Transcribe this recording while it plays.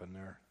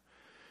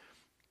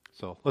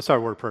So let's start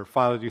a word of prayer.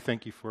 Father, do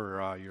thank you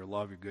for your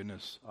love, your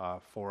goodness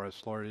for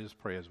us. Lord, I just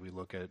pray as we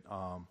look at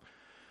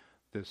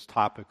this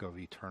topic of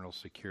eternal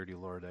security,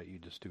 Lord, that you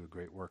just do a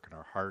great work in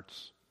our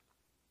hearts.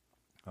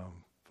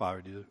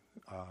 Father,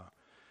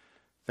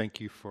 thank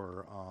you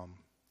for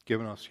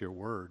giving us your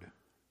word.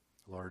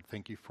 Lord,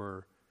 thank you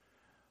for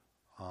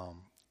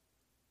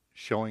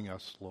showing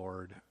us,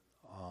 Lord,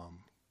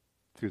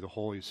 through the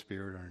Holy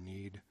Spirit our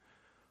need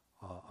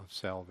of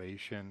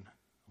salvation.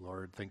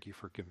 Lord, thank you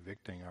for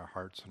convicting our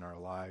hearts and our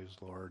lives,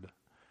 Lord,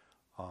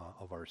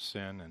 of our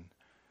sin. And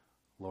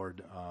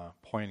Lord,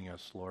 pointing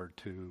us, Lord,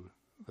 to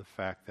the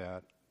fact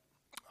that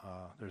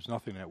there's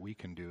nothing that we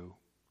can do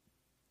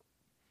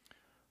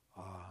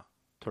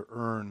to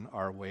earn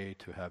our way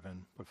to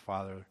heaven. But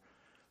Father,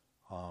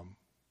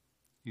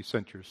 you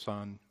sent your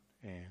Son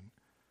and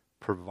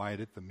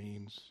provided the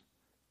means,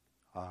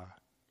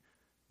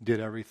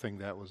 did everything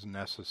that was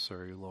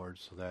necessary, Lord,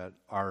 so that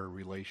our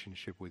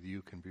relationship with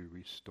you can be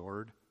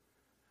restored.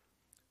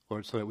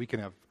 Lord, so that we can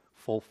have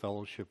full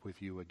fellowship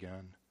with you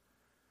again.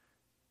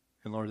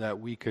 And Lord, that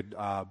we could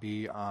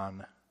be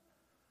on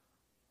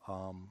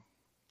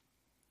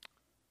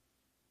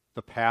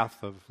the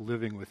path of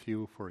living with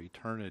you for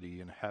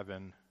eternity in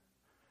heaven.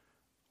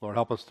 Lord,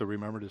 help us to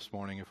remember this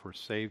morning, if we're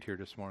saved here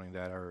this morning,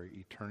 that our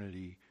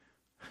eternity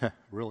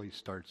really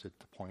starts at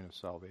the point of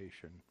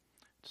salvation.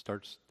 It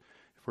starts,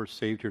 if we're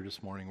saved here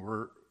this morning,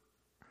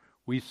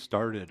 we've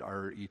started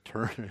our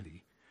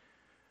eternity.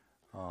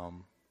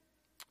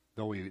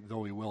 Though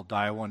we will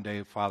die one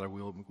day, Father,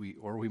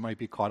 we might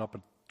be caught up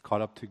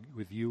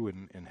with you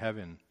in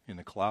heaven in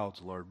the clouds,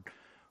 Lord.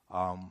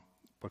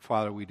 But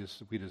Father, we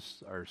just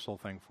are so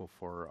thankful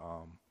for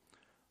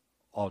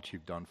all that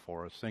you've done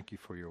for us. Thank you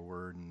for your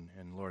word,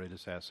 and Lord, I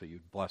just ask that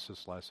you'd bless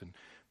this lesson.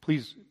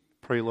 Please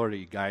pray, Lord, that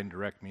you guide and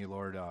direct me,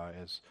 Lord,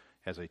 as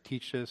I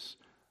teach this.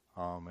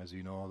 As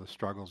you know, the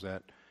struggles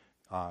that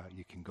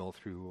you can go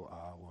through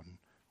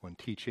when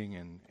teaching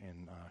and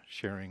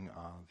sharing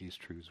these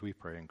truths. We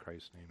pray in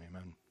Christ's name,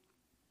 amen.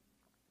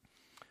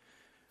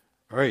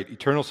 All right,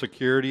 eternal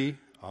security.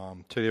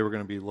 Today we're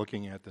going to be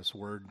looking at this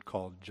word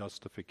called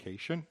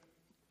justification.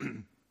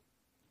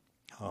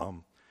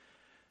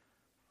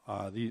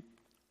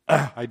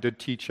 I did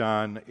teach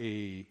on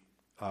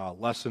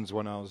lessons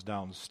when I was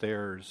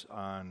downstairs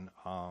on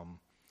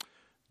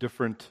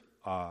different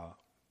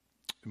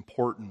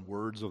important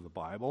words of the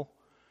Bible,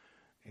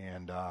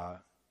 and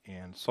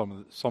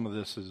some of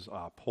this is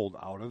pulled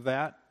out of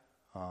that.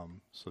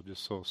 So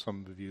just so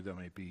some of you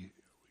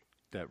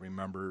that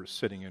remember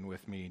sitting in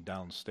with me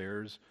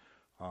downstairs,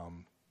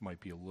 might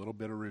be a little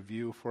bit of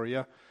review for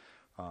you,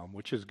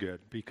 which is good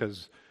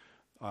because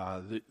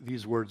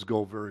these words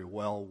go very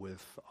well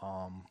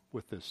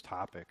with this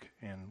topic,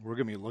 and we're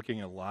going to be looking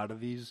at a lot of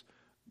these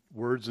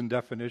words and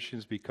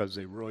definitions because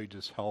they really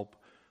just help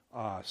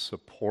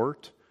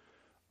support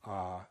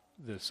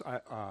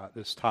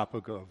this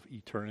topic of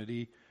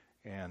eternity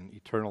and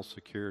eternal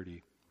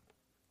security.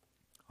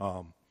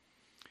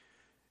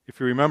 If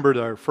you remembered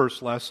our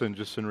first lesson,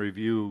 just in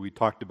review, we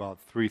talked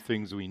about 3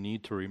 things we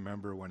need to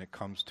remember when it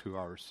comes to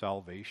our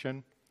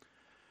salvation.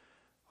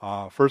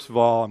 First of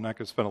all, I'm not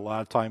going to spend a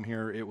lot of time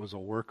here. It was a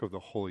work of the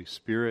Holy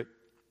Spirit.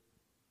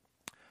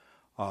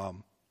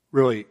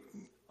 Really,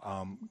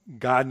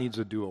 God needs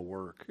to do a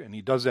work, and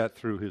He does that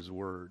through His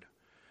Word.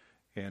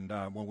 And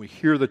when we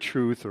hear the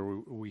truth or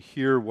we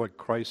hear what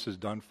Christ has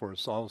done for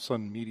us, all of a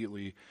sudden,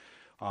 immediately,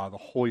 the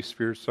Holy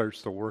Spirit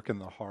starts to work in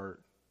the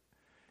heart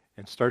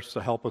and starts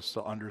to help us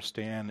to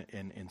understand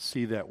and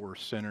see that we're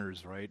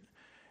sinners, right?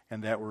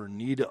 And that we're in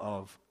need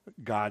of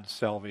God's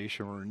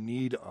salvation. We're in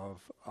need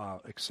of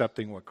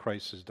accepting what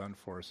Christ has done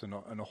for us. And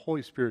the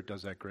Holy Spirit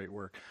does that great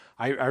work.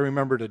 I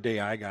remember the day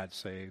I got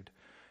saved,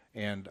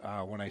 and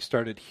when I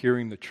started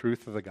hearing the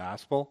truth of the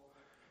gospel,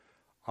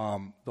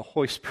 the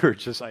Holy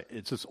Spirit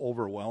it just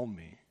overwhelmed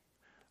me.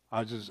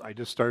 I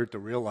just started to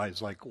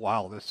realize, like,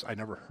 wow, I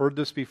never heard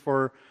this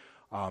before.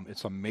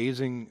 It's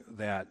amazing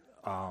that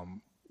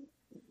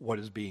what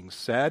is being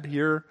said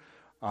here.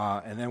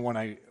 And then when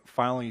I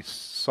finally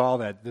saw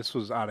that this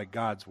was out of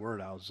God's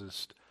Word,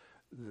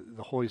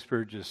 the Holy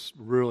Spirit just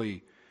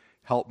really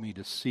helped me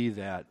to see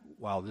that,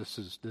 wow, this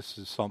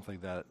is something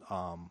that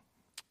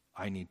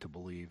I need to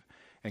believe.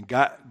 And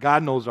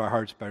God knows our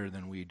hearts better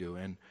than we do.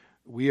 And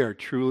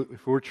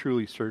if we're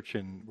truly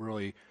searching,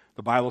 really,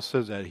 the Bible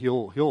says that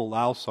He'll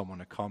allow someone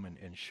to come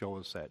and show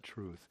us that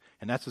truth.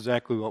 And that's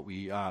exactly what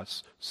we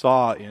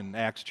saw in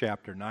Acts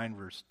chapter 9,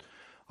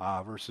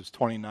 verses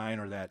 29,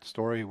 or that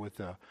story with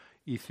the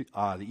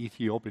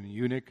Ethiopian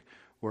eunuch,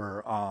 where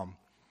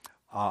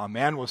a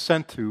man was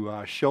sent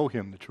to show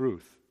him the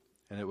truth.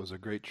 And it was a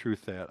great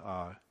truth that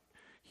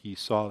he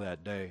saw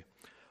that day.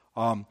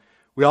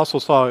 We also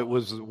saw it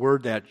was a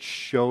word that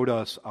showed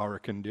us our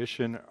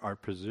condition, our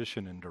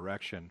position, and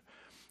direction.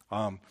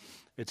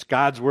 It's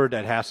God's word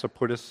that has to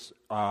put us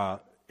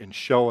and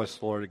show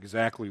us, Lord,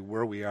 exactly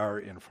where we are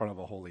in front of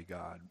a holy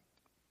God.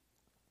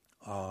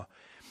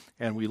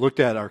 And we looked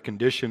at our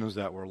condition is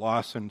that we're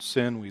lost in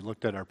sin. We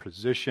looked at our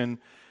position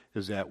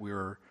is that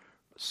we're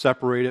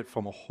separated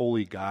from a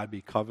holy God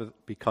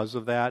because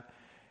of that.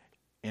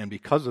 And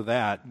because of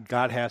that,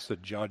 God has to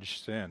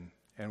judge sin.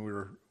 And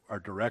our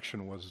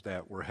direction was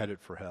that we're headed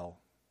for hell.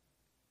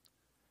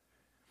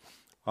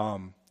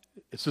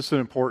 It's just an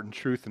important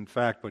truth and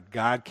fact, but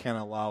God can't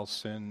allow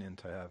sin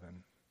into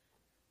heaven.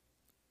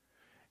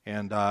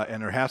 And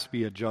there has to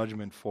be a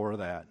judgment for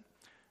that.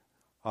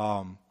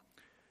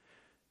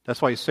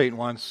 That's why Satan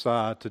wants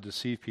to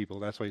deceive people.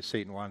 That's why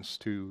Satan wants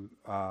to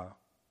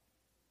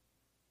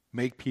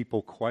make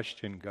people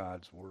question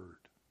God's word.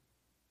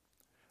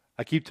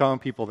 I keep telling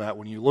people that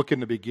when you look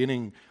in the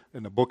beginning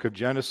in the book of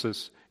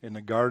Genesis, in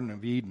the Garden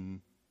of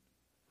Eden,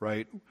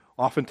 right,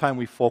 oftentimes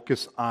we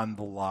focus on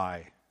the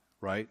lie,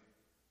 right?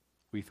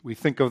 We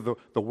think of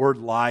the word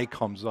lie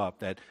comes up,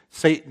 that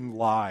Satan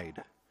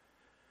lied.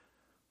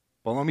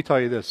 But let me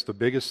tell you this, the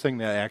biggest thing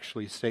that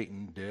actually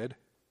Satan did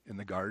in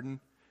the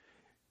garden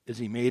is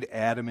he made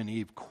Adam and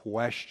Eve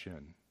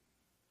question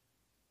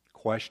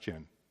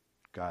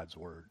God's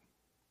word.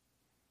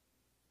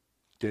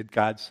 Did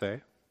God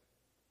say?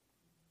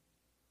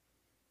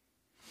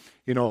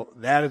 You know,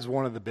 that is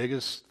one of the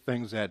biggest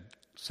things that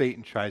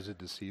Satan tries to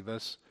deceive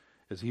us,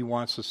 is he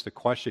wants us to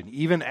question.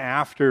 Even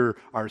after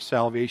our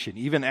salvation,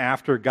 even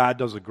after God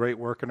does a great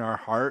work in our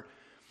heart,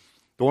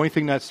 the only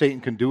thing that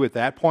Satan can do at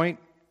that point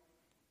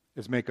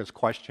is make us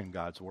question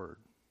God's word.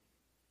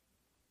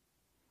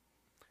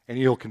 And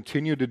he'll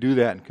continue to do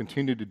that and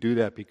continue to do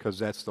that because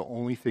that's the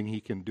only thing he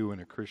can do in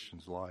a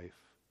Christian's life.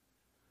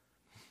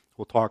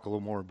 We'll talk a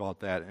little more about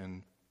that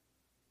in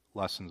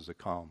lessons to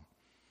come.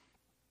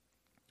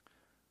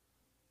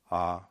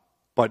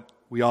 But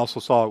we also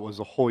saw it was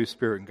the Holy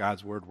Spirit and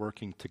God's Word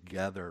working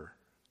together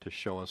to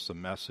show us the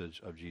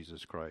message of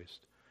Jesus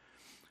Christ.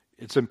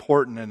 It's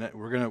important, and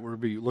we'll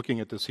be looking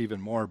at this even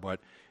more,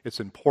 but it's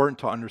important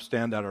to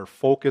understand that our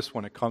focus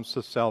when it comes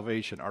to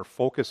salvation, our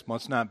focus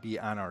must not be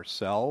on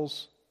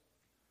ourselves,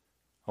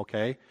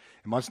 okay? It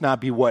must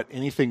not be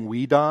anything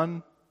we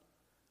done,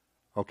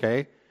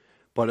 okay?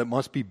 But it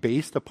must be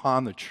based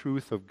upon the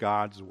truth of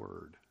God's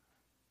Word.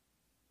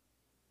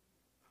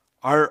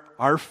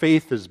 Our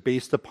faith is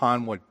based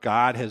upon what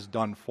God has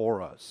done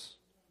for us.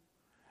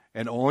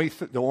 And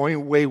the only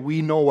way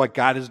we know what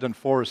God has done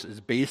for us is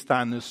based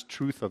on this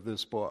truth of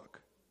this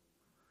book.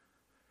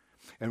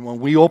 And when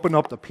we open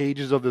up the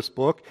pages of this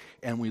book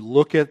and we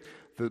look at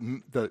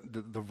the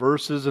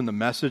verses and the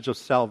message of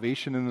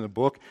salvation in the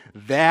book,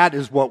 that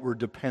is what we're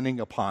depending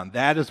upon.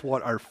 That is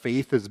what our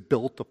faith is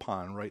built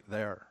upon right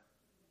there.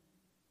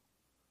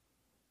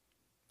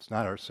 It's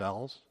not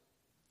ourselves.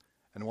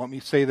 And let me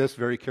say this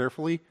very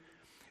carefully.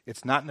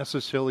 It's not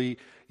necessarily,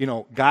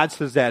 God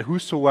says that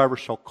whosoever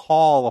shall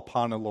call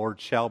upon the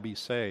Lord shall be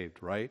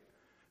saved, right?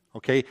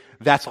 Okay?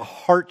 That's a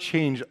heart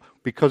change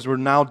because we're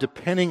now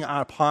depending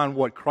upon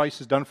what Christ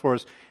has done for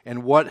us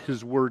and what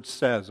His Word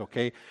says,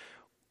 okay?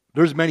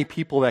 There's many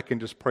people that can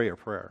just pray a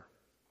prayer.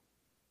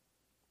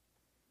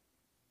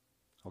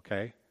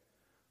 Okay?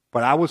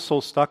 But I was so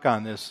stuck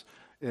on this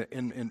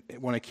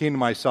when it came to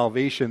my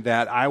salvation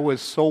that I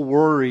was so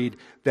worried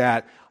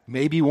that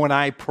maybe when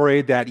I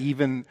prayed that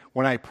even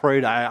when I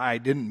prayed I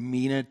didn't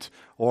mean it,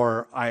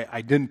 or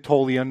I didn't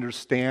totally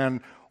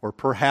understand, or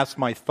perhaps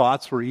my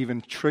thoughts were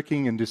even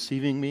tricking and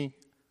deceiving me.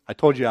 I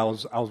told you I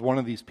was one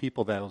of these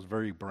people that was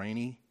very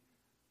brainy.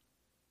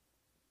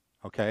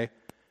 Okay?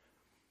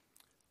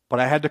 But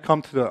I had to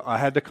come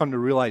to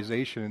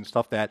realization and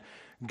stuff that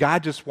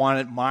God just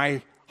wanted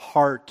my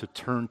heart to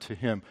turn to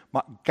Him.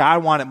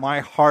 God wanted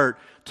my heart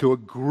to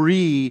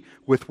agree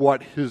with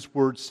what His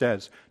Word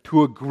says,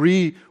 to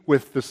agree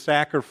with the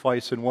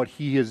sacrifice and what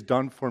He has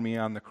done for me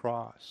on the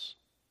cross.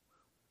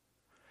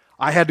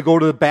 I had to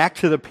go back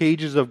to the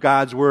pages of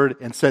God's Word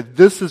and said,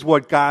 this is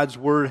what God's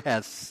Word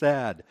has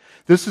said.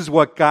 This is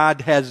what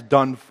God has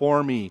done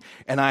for me.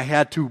 And I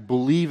had to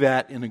believe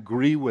that and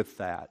agree with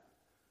that.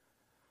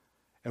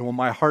 And when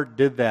my heart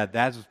did that,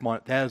 that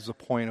is the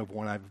point of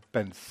when I've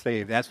been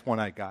saved. That's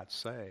when I got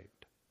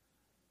saved.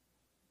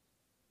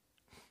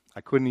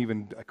 I couldn't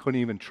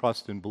even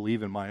trust and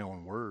believe in my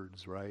own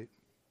words, right?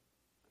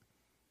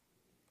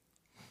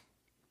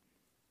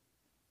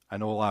 I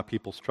know a lot of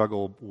people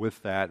struggle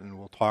with that, and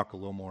we'll talk a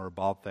little more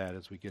about that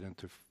as we get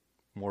into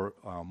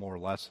more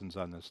lessons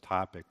on this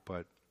topic.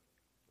 But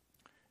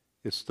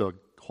it's the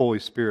Holy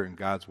Spirit and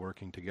God's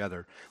working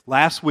together.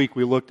 Last week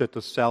we looked at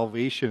the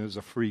salvation as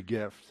a free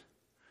gift.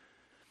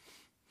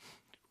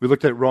 We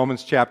looked at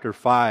Romans chapter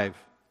 5.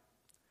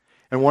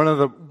 And one of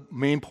the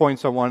main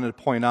points I wanted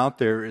to point out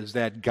there is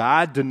that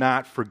God did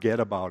not forget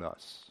about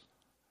us.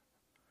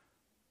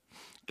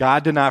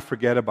 God did not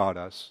forget about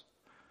us.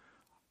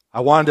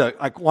 I wanted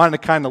to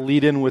kind of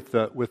lead in with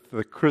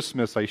the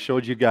Christmas. I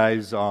showed you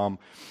guys, a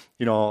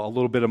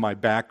little bit of my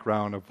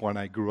background of when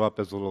I grew up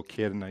as a little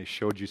kid, and I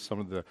showed you some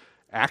of the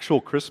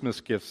actual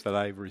Christmas gifts that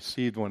I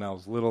received when I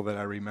was little that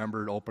I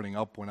remembered opening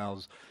up when I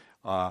was,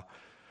 I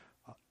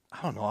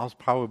was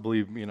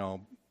probably,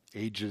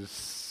 ages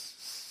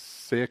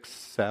 6,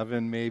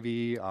 7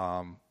 maybe.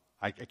 I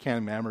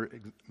can't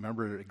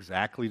remember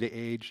exactly the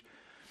age.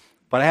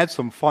 But I had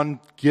some fun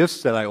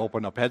gifts that I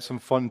opened up. I had some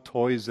fun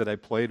toys that I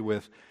played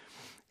with.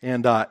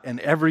 And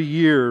every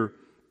year,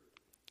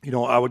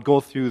 I would go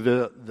through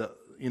the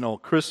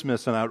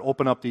Christmas, and I would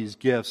open up these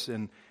gifts,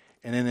 and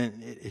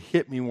then it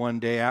hit me one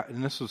day,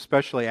 and this was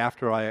especially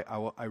after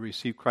I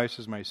received Christ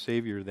as my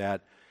Savior,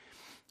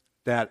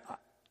 that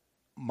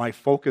my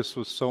focus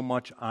was so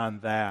much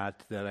on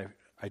that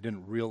I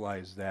didn't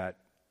realize that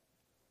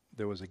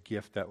there was a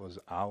gift that was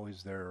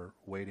always there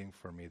waiting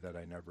for me that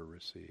I never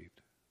received.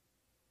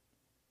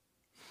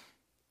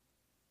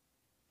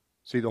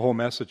 See, the whole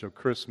message of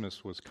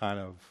Christmas was kind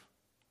of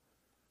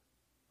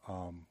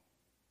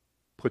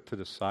put to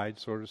the side,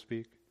 so to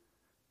speak.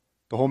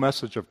 The whole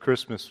message of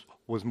Christmas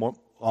was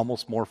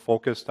almost more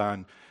focused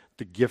on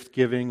the gift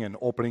giving and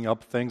opening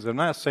up things. I'm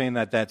not saying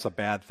that that's a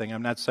bad thing.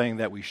 I'm not saying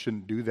that we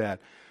shouldn't do that.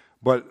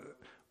 But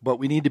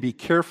we need to be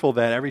careful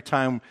that every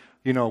time,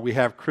 we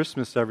have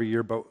Christmas every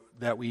year, but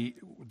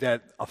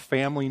that a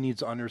family needs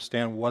to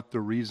understand what the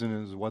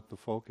reason is, what the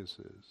focus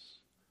is.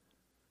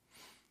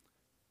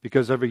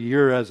 Because every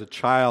year as a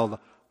child,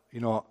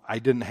 I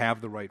didn't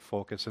have the right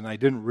focus, and I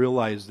didn't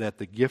realize that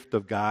the gift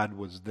of God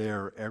was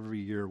there every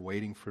year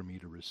waiting for me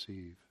to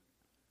receive.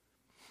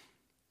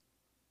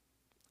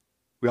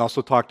 We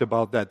also talked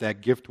about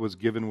that gift was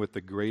given with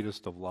the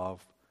greatest of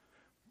love.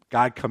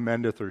 God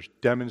commendeth or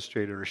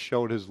demonstrated or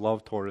showed his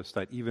love toward us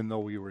that even though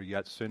we were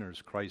yet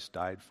sinners, Christ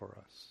died for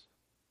us.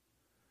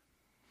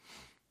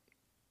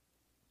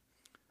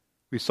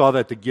 We saw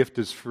that the gift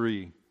is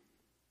free.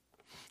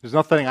 There's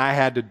nothing I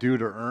had to do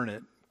to earn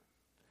it.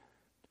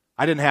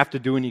 I didn't have to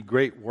do any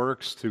great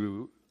works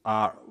to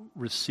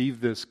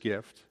receive this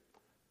gift.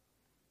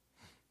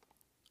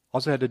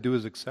 All I had to do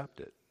is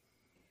accept it.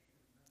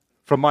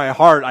 From my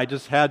heart, I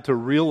just had to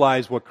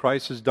realize what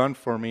Christ has done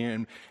for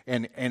me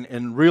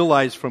and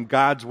realize from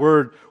God's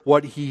Word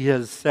what He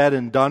has said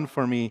and done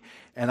for me,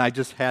 and I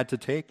just had to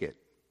take it.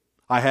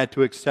 I had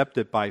to accept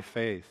it by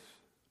faith.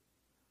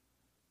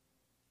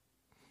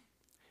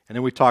 And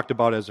then we talked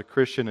about, as a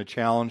Christian, a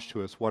challenge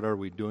to us, what are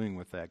we doing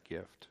with that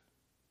gift?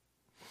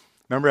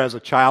 Remember as a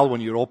child when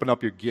you'd open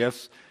up your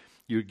gifts,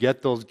 you'd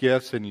get those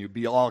gifts and you'd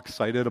be all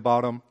excited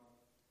about them?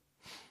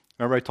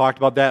 Remember I talked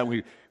about that? And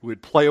we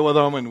would play with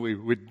them, and we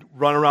would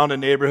run around the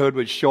neighborhood,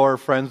 we'd show our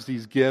friends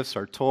these gifts,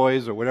 our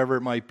toys, or whatever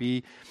it might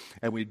be,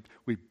 and we'd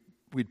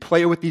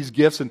play with these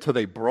gifts until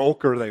they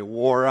broke or they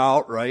wore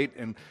out, right?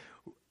 And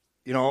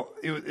it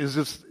was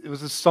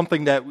just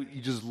something that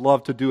you just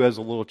loved to do as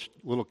a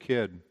little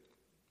kid.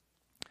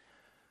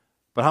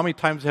 But how many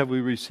times have we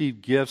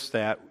received gifts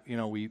that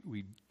we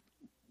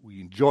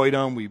enjoyed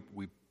them,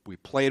 we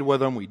played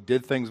with them, we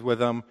did things with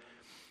them,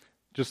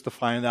 just to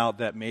find out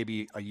that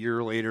maybe a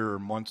year later or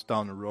months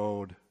down the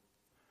road,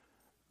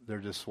 they're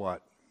just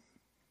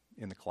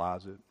in the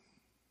closet.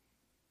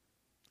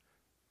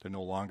 They're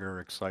no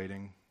longer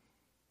exciting,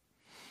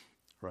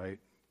 right?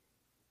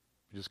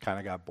 We just kind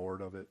of got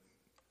bored of it.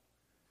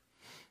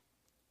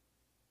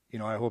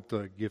 I hope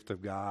the gift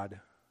of God,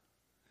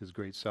 His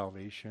great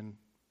salvation,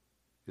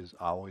 is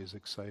always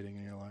exciting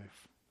in your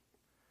life.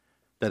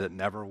 That it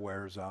never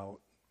wears out.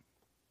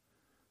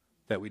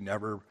 That we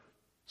never,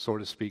 so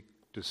to speak,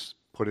 just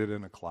put it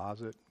in a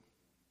closet.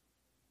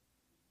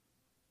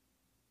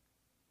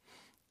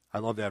 I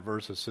love that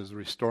verse that says,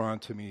 "Restore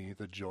unto me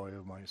the joy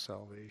of my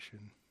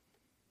salvation."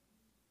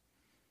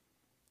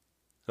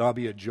 That'll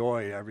be a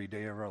joy every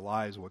day of our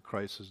lives, what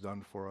Christ has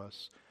done for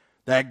us.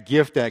 That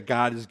gift that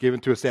God has given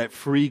to us, that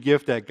free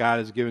gift that God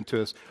has given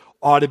to us,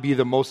 ought to be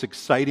the most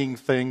exciting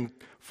thing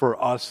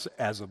for us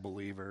as a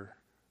believer.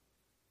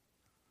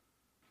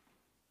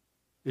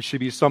 It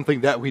should be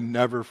something that we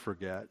never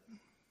forget.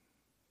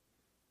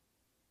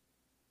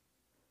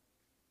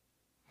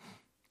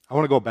 I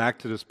want to go back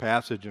to this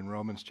passage in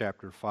Romans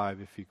chapter 5,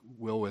 if you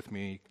will with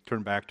me.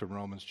 Turn back to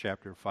Romans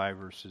chapter 5,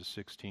 verses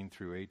 16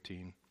 through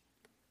 18.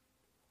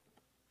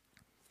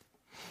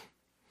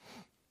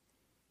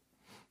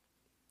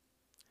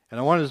 And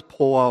I want to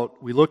pull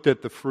out, we looked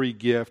at the free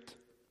gift,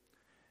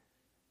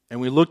 and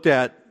we looked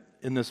at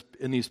in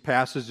these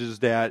passages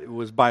that it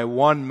was by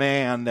one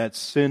man that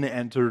sin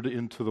entered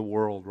into the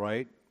world,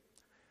 right?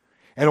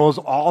 And it was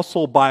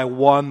also by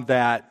one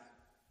that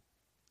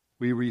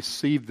we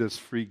received this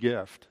free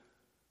gift.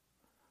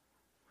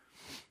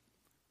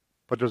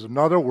 But there's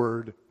another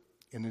word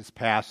in this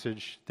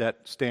passage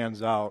that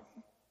stands out.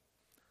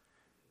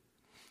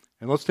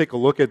 And let's take a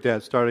look at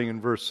that starting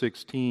in verse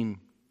 16.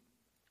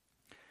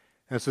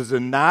 And it says,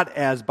 "And not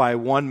as by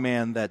one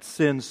man that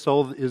sinned,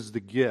 so is the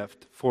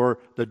gift. For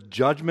the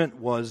judgment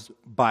was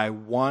by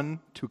one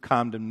to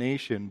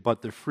condemnation,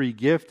 but the free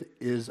gift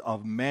is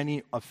of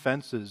many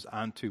offenses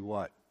unto"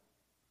 what?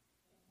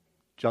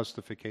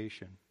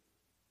 Justification.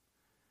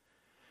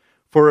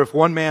 "For if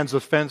one man's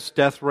offense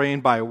doth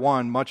reign by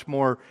one, much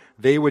more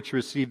they which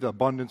receive the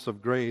abundance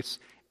of grace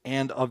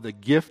and of the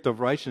gift of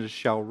righteousness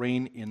shall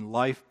reign in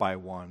life by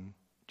one,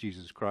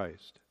 Jesus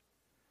Christ.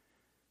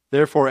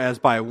 Therefore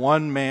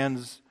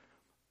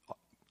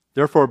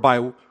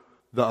by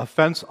the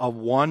offense of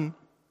one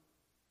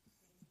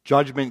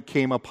judgment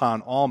came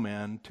upon all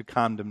men to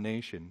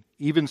condemnation.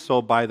 Even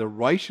so, by the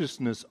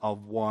righteousness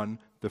of one,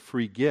 the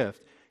free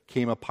gift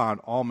came upon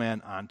all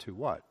men unto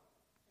what?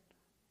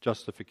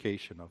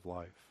 Justification of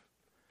life.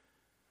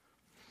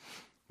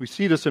 We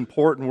see this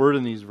important word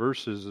in these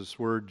verses, this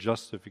word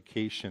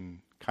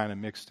justification, kind of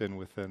mixed in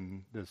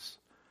within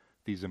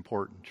these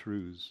important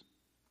truths.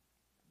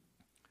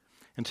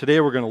 And today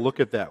we're going to look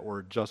at that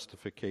word,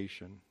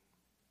 justification.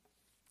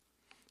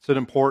 It's an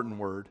important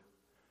word.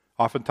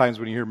 Oftentimes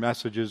when you hear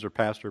messages or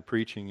pastor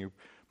preaching, you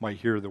might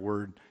hear the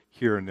word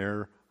here and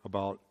there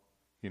about,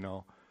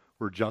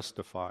 we're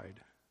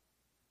justified.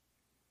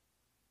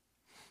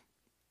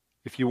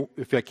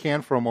 If I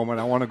can for a moment,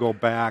 I want to go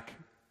back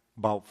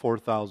about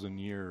 4,000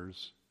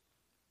 years.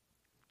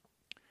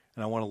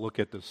 And I want to look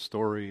at this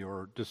story,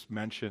 or just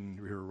mention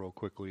here real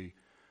quickly,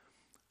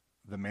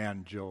 the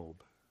man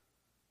Job.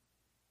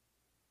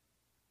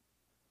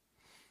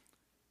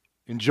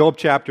 In Job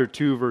chapter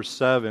 2, verse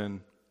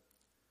 7,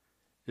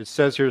 it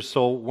says here,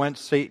 "So went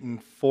Satan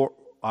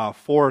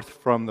forth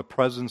from the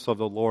presence of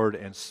the Lord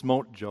and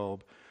smote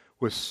Job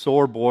with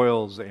sore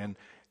boils, and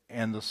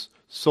the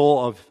sole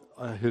of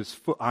his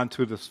foot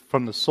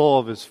from the sole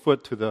of his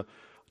foot to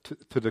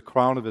the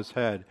crown of his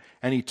head.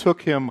 And he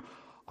took him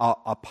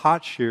a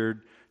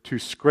potsherd to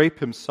scrape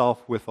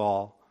himself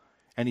withal,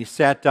 and he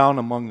sat down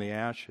among the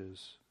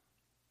ashes."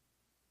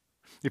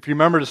 If you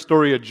remember the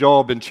story of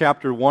Job, in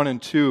chapter 1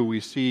 and 2, we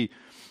see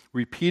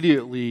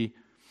repeatedly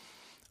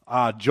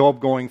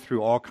Job going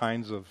through all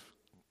kinds of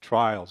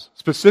trials.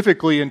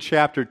 Specifically in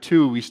chapter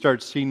 2, we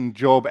start seeing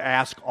Job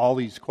ask all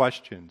these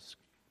questions.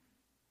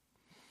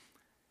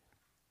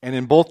 And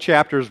in both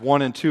chapters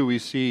 1 and 2, we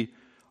see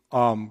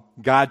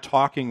God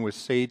talking with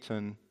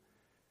Satan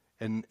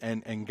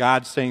and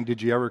God saying,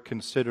 "Did you ever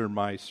consider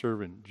my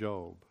servant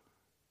Job?"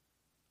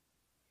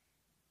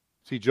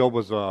 See, Job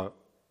was a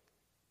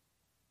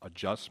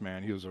just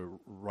man. He was a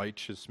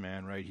righteous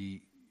man, right?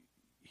 He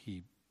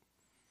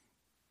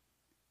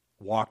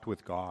walked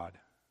with God.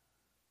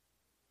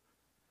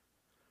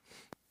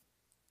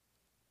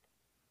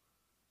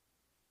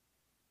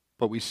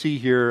 But we see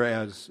here,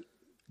 as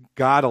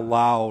God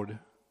allowed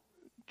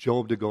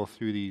Job to go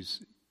through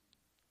these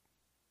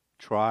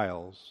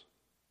trials,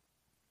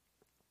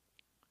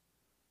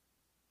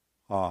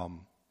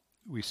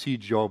 we see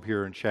Job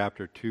here in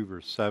chapter 2,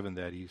 verse 7,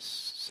 that he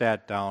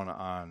sat down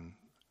on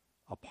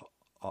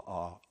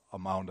a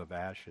mound of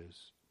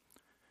ashes.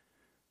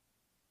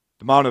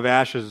 The mound of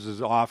ashes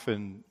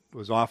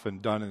was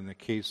often done in the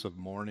case of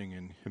mourning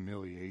and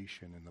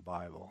humiliation in the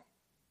Bible.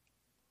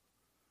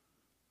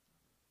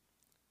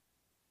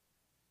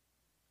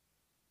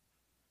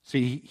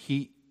 See,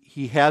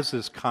 he has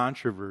this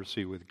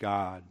controversy with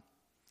God.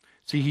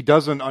 See, he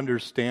doesn't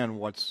understand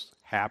what's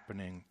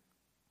happening,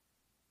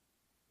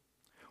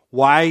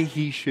 why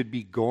he should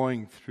be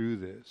going through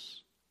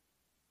this.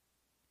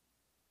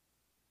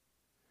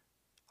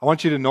 I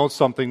want you to note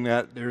something,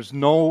 that there's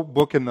no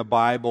book in the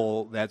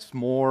Bible that's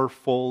more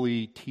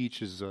fully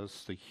teaches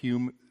us,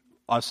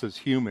 us as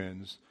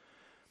humans,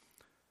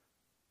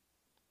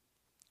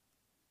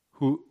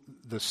 who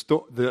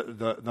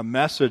the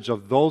message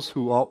of those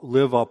who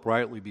live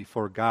uprightly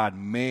before God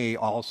may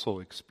also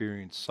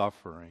experience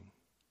suffering.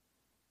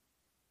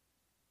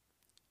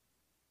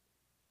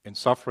 And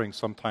suffering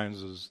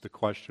sometimes is the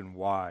question,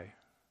 why?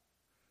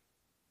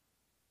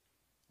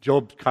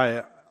 Job kind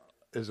of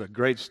is a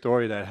great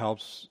story that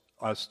helps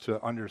us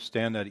to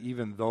understand that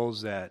even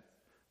those that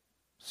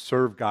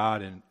serve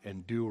God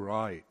and do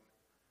right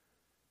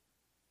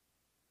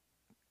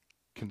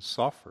can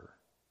suffer.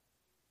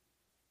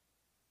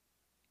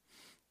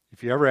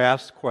 If you ever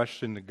ask the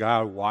question to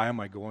God, why am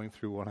I going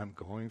through what I'm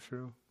going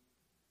through?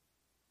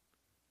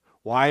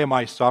 Why am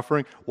I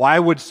suffering? Why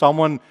would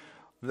someone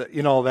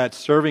that's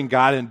serving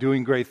God and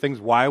doing great things,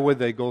 why would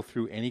they go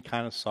through any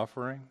kind of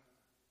suffering?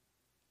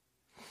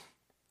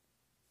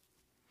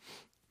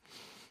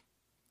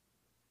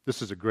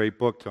 This is a great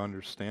book to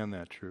understand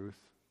that truth.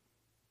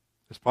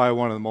 It's probably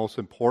one of the most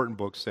important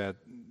books that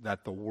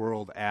the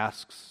world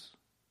asks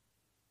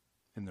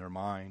in their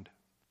mind.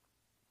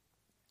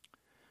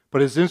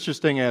 But it's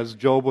interesting, as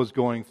Job was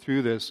going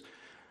through this,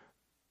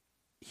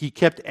 he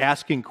kept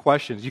asking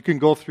questions. You can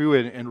go through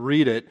it and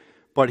read it,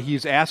 but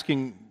he's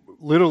asking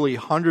literally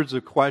hundreds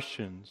of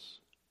questions.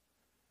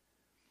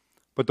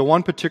 But the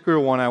one particular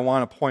one I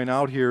want to point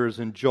out here is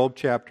in Job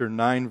chapter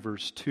 9,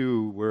 verse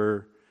 2,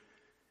 where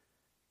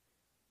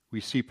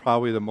we see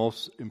probably the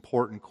most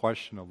important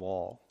question of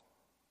all.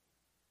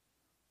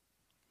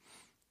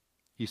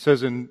 He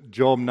says in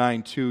Job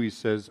 9:2, he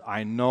says,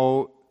 "I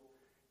know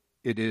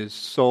it is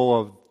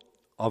so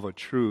of a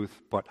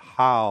truth, but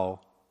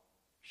how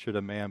should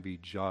a man be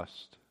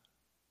just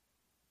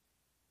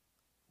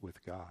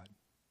with God?"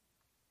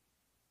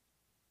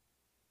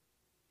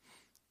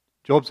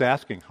 Job's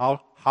asking,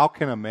 how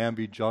can a man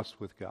be just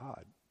with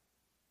God?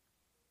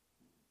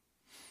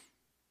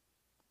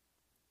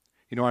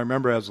 I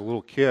remember as a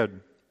little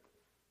kid,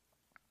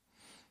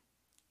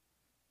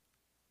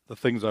 the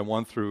things I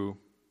went through,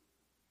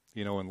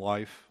 in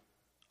life.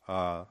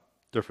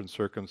 different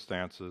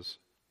circumstances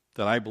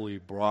that I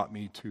believe brought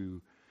me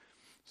to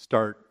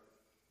start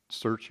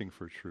searching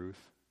for truth.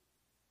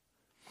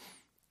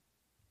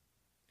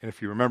 And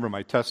if you remember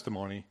my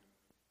testimony,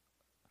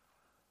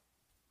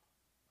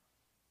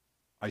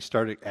 I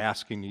started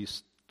asking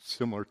these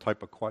similar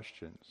type of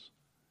questions.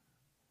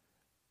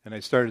 And I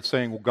started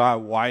saying, well,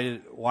 God, why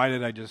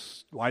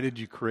did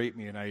you create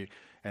me?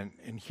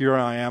 And here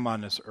I am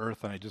on this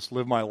earth, and I just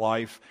live my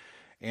life,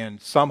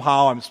 and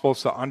somehow I'm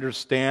supposed to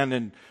understand,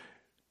 and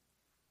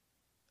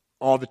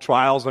all the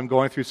trials I'm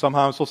going through,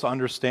 somehow I'm supposed to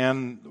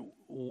understand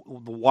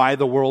why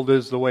the world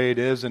is the way it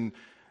is, and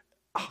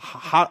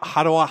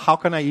how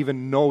can I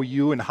even know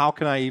you, and how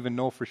can I even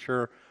know for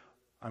sure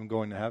I'm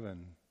going to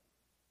heaven?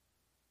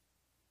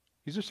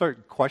 These are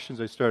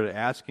questions I started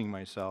asking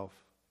myself.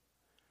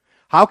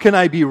 How can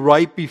I be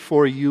right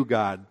before you,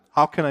 God?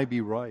 How can I be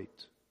right?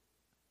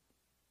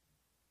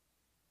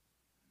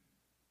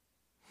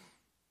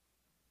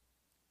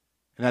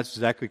 And that's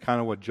exactly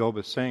kind of what Job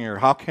is saying here.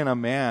 How can a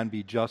man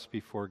be just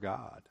before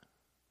God?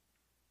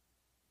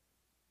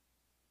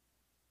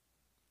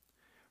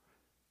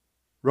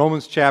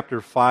 Romans chapter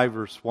 5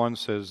 verse 1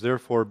 says,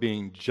 therefore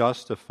being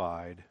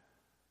justified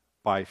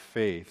by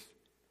faith,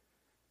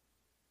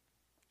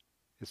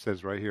 it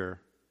says right here,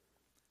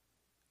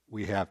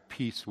 we have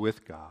peace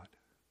with God.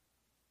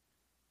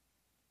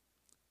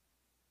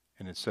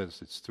 And it says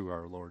it's through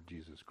our Lord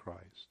Jesus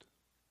Christ.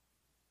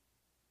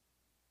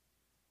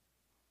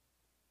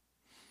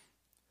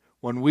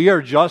 When we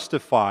are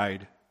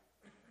justified,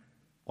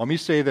 let me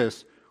say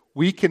this,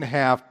 we can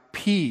have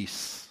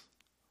peace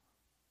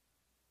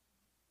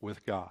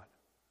with God.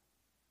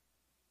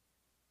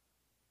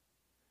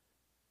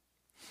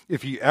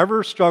 If you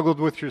ever struggled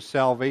with your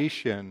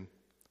salvation,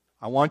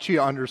 I want you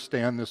to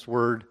understand this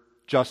word,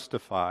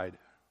 justified.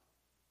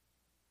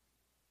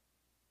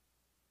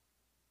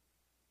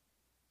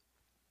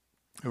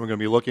 And we're going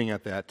to be looking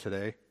at that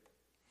today.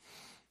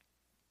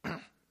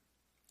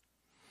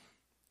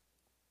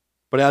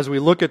 But as we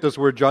look at this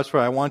word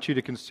justified, I want you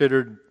to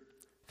consider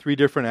three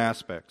different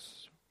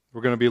aspects.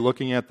 We're going to be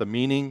looking at the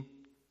meaning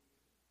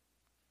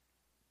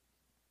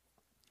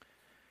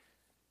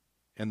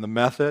and the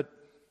method.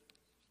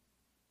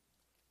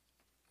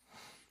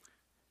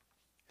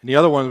 And the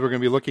other one we're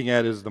going to be looking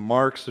at is the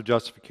marks of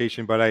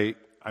justification, but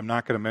I'm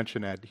not going to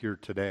mention that here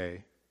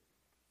today.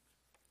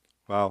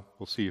 Well,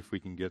 we'll see if we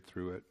can get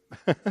through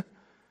it.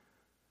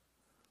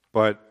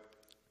 But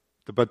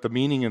the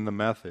meaning and the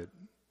method.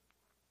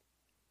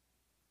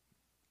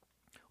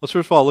 Let's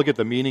first of all look at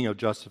the meaning of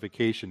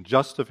justification.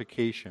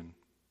 Justification.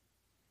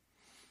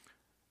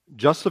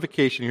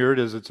 Justification, here it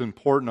is, it's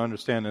important to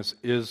understand this,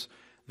 is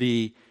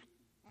the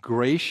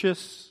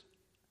gracious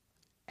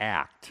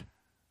act,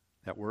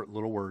 that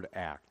little word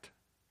act,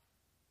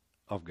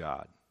 of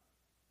God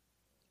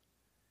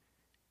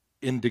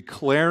in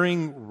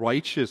declaring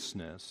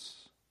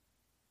righteousness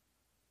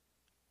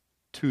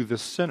to the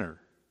sinner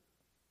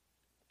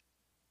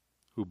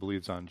who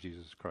believes on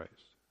Jesus Christ.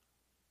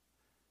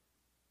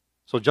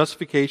 So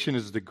justification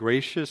is the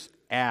gracious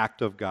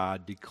act of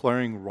God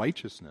declaring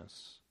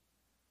righteousness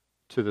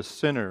to the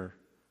sinner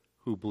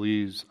who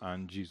believes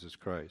on Jesus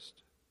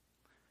Christ.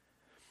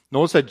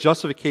 Notice that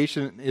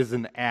justification is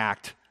an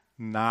act,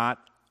 not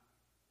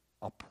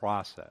a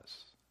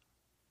process.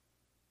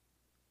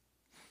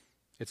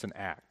 It's an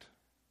act.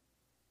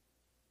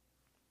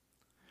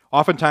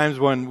 Oftentimes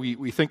when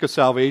we think of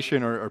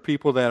salvation or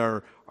people that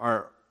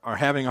are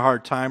having a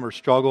hard time or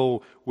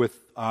struggle with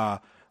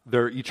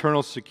their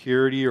eternal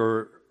security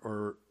or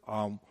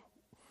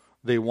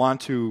they're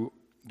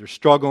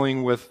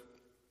struggling with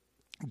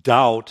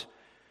doubt,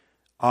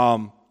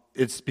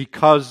 it's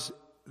because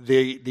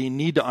they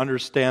need to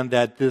understand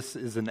that this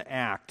is an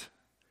act.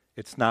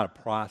 It's not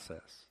a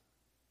process.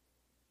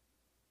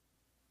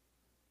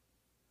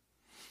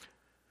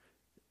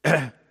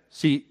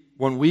 See,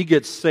 when we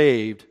get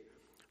saved,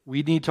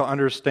 we need to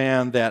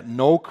understand that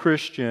no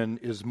Christian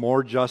is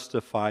more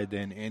justified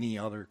than any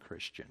other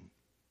Christian.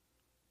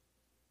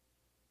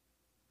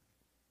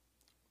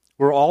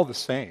 We're all the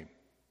same.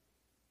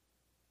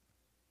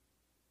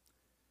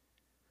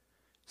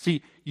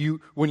 See,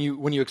 when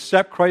you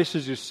accept Christ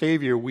as your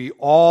Savior, we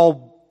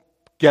all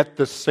get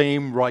the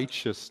same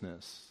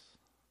righteousness.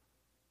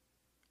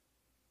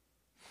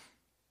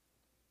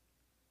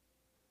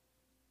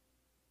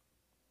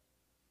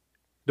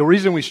 The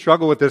reason we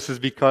struggle with this is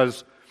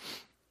because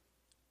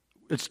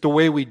it's the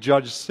way we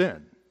judge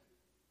sin.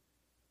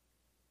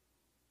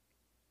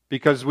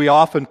 Because we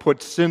often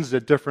put sins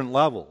at different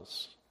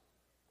levels.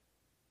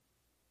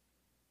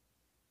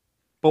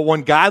 But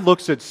when God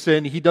looks at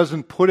sin, He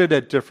doesn't put it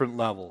at different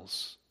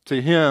levels.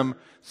 To Him,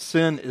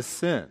 sin is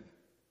sin.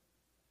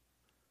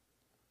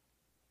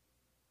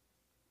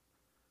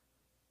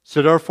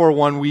 So therefore,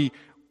 when we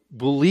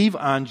believe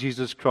on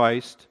Jesus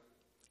Christ,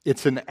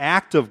 it's an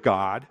act of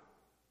God.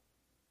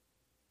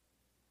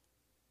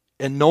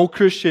 And no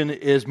Christian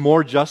is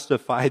more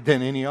justified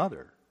than any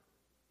other.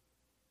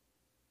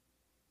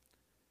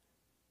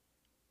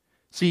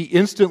 See,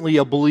 instantly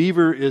a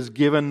believer is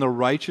given the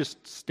righteous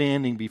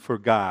standing before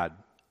God.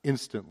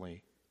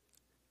 Instantly.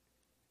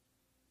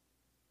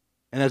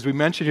 And as we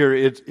mentioned here,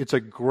 it's a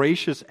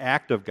gracious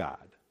act of God.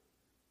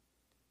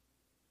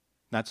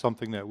 Not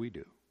something that we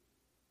do.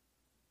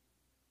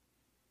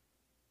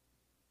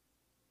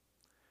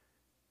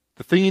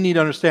 The thing you need to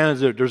understand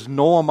is that there's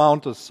no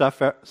amount of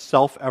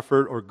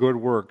self-effort or good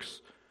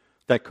works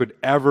that could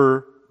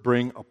ever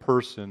bring a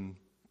person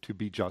to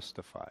be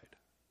justified.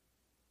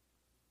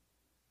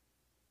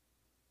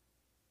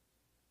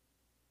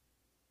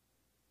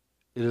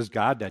 It is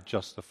God that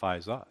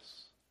justifies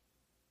us.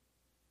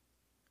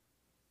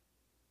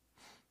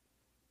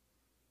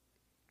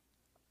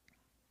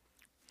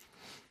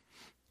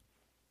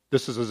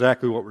 This is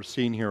exactly what we're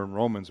seeing here in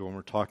Romans when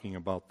we're talking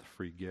about the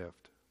free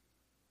gift.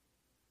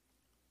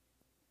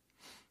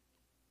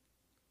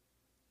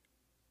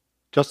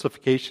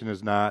 Justification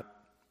is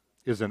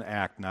an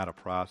act, not a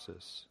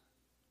process.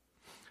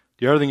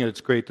 The other thing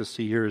that's great to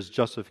see here is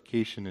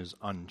justification is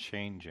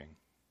unchanging.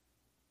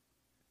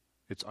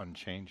 It's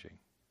unchanging.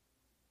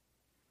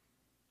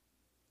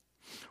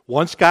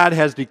 Once God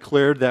has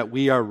declared that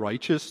we are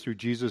righteous through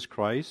Jesus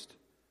Christ,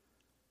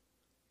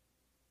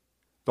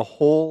 the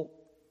whole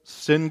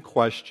sin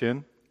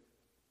question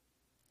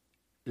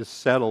is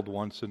settled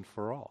once and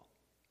for all.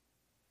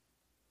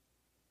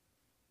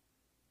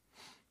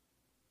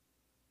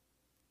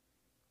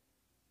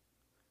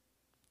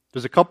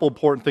 There's a couple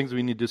important things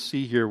we need to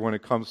see here when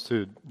it comes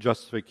to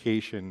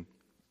justification.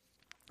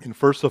 And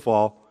first of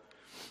all,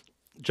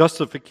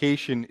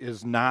 justification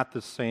is not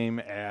the same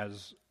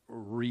as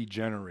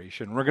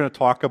regeneration. We're going to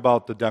talk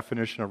about the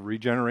definition of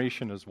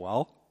regeneration as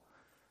well.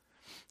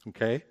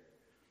 Okay?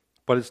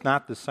 But it's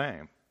not the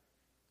same.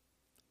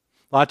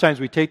 A lot of times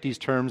we take these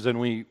terms and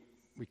we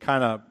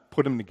kind of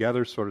put them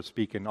together, so to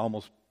speak, and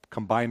almost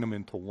combine them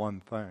into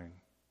one thing.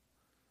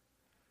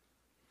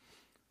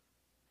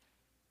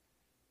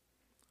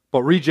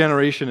 But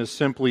regeneration is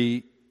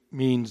simply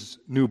means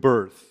new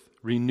birth,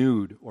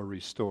 renewed or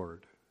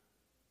restored.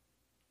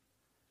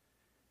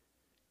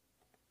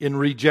 In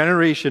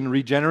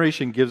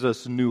regeneration gives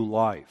us new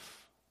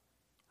life,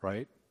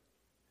 right?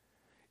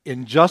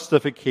 In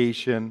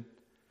justification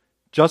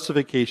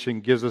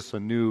gives us a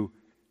new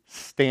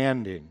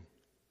standing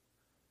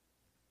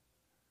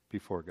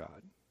before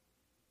God.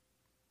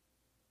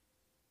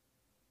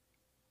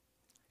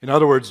 In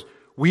other words,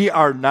 we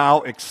are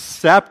now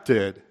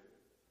accepted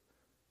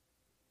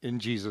in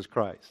Jesus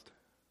Christ.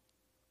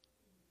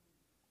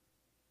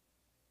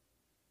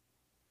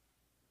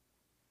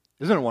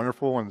 Isn't it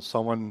wonderful when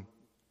someone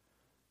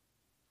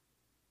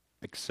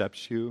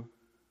accepts you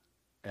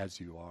as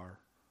you are?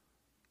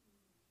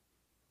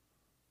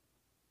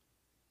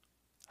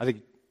 I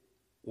think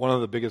one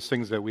of the biggest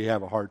things that we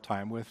have a hard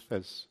time with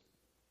as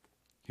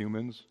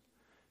humans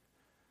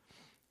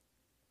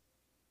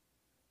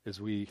is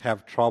we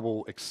have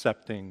trouble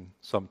accepting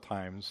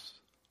sometimes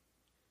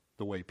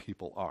the way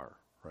people are,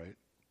 right?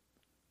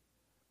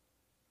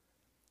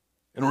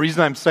 And the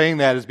reason I'm saying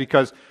that is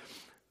because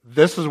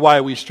this is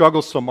why we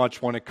struggle so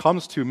much when it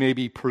comes to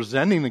maybe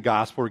presenting the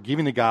gospel or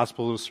giving the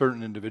gospel to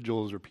certain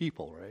individuals or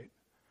people, right?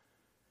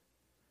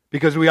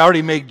 Because we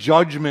already make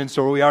judgments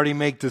or we already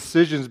make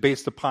decisions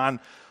based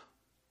upon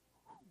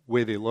the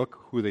way they look,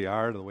 who they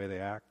are, the way they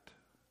act.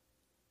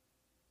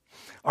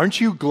 Aren't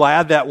you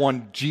glad that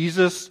when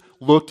Jesus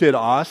looked at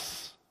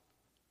us,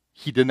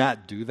 he did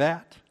not do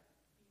that?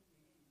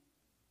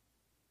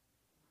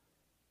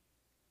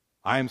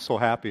 I am so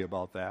happy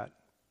about that.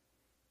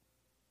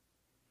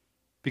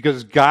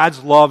 Because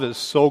God's love is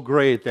so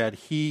great that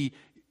he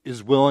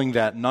is willing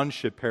that none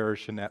should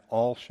perish and that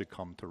all should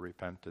come to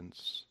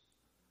repentance.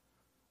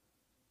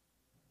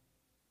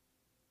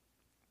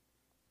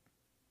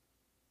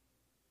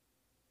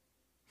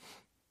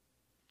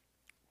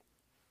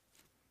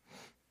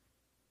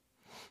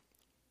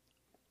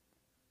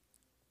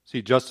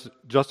 See,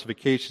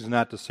 justification is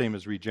not the same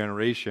as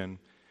regeneration.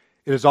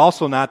 It is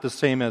also not the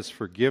same as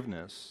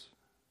forgiveness.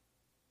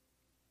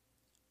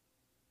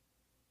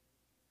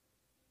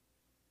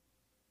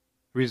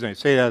 The reason I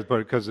say that is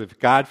because if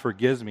God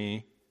forgives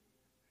me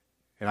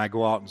and I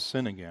go out and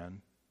sin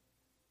again,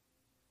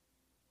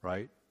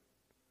 right?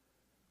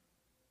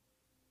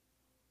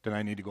 Then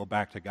I need to go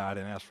back to God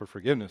and ask for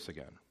forgiveness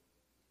again.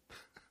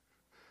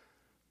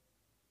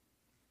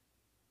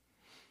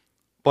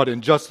 But in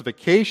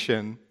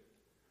justification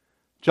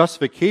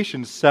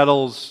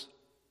settles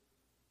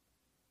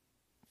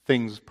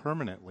things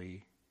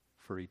permanently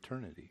for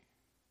eternity.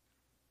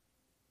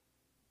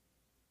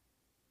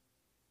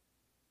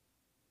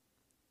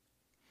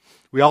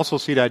 We also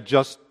see that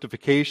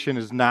justification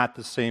is not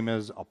the same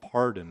as a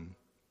pardon.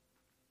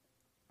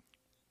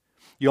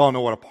 You all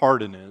know what a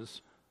pardon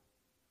is.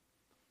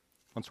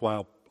 Once in a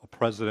while, a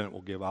president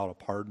will give out a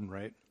pardon,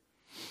 right?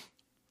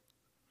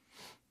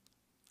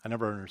 I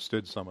never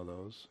understood some of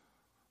those.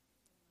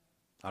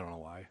 I don't know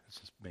why.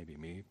 It's just maybe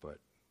me, but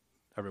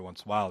every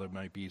once in a while there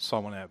might be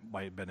someone that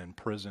might have been in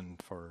prison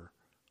for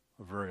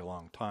a very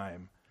long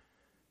time.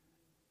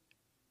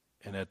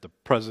 And at the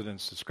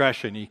president's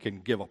discretion, he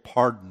can give a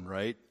pardon,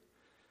 right?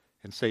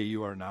 And say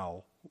you are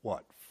now,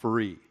 what?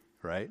 Free,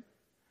 right?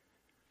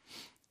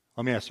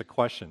 Let me ask a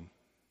question.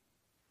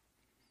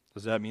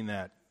 Does that mean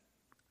that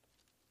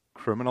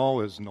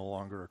criminal is no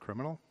longer a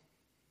criminal?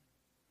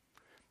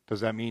 Does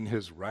that mean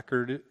his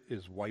record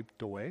is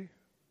wiped away?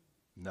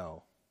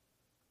 No.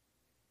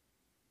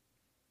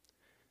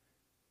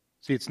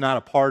 See, it's not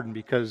a pardon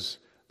because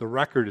the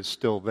record is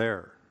still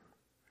there.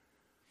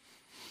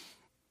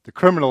 The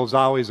criminal is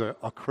always a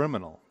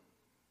criminal.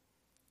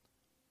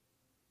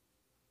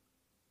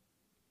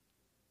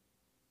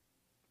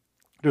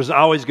 There's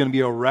always going to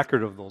be a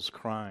record of those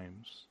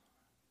crimes.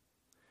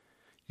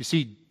 You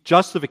see,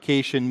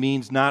 justification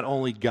means not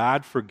only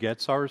God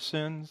forgets our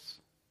sins,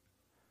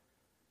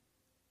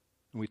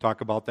 and we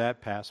talk about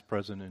that, past,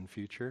 present, and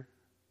future.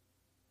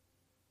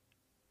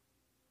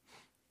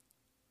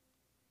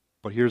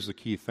 But here's the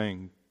key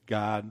thing.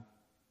 God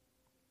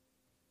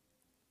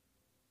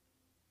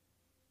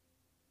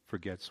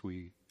forgets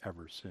we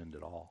ever sinned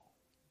at all.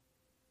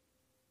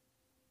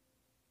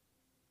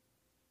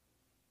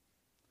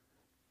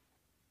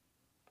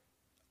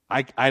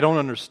 I don't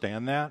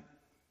understand that.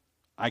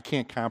 I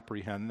can't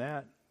comprehend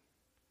that.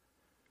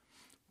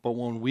 But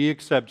when we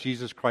accept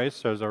Jesus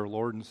Christ as our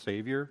Lord and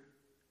Savior,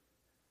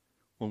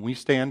 when we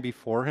stand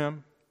before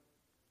Him,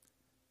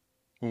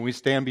 when we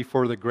stand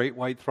before the great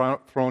white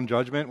throne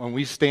judgment, when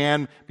we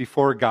stand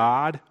before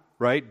God,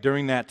 right,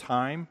 during that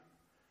time,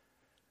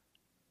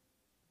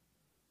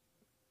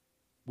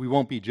 we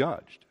won't be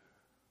judged.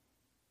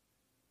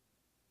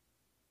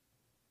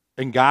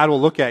 And God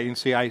will look at you and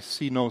say, I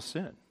see no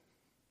sin.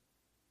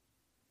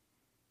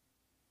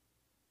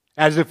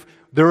 As if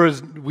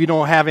we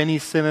don't have any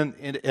sin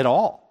at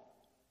all.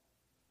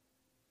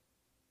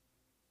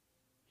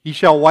 He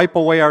shall wipe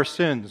away our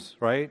sins,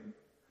 right?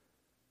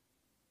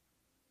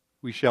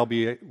 We shall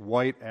be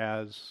white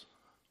as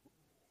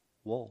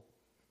wool.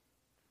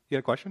 You had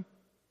a question?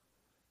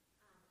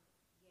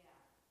 Yeah.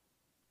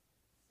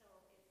 So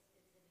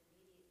it's an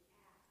immediate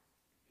act.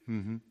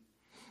 Mm-hmm. And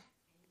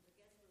he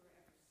forgets we were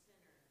ever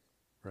sinners.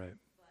 Right.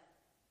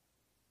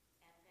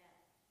 But at that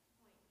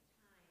point in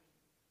time, you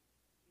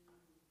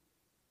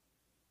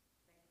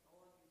let go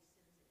of your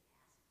sins and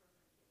ask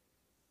for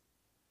forgiveness.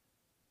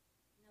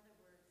 In other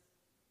words,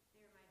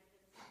 there might have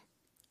been some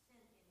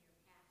sin in your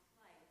past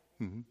life that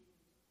Mm-hmm.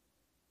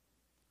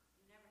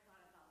 you never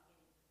thought about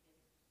getting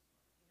forgiveness for.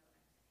 You know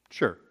what I'm saying?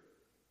 Sure.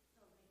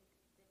 So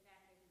the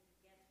fact that he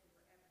forgets we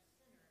were ever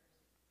sinners,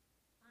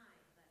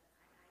 fine, but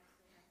I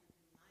still have to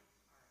do my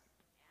part of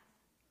asking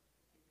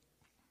for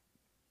forgiveness.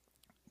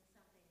 It's something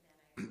that I really,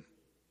 shouldn't have done.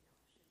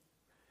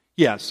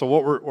 Yeah, so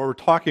what we're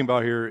talking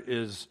about here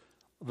is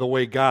the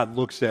way God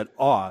looks at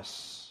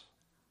us,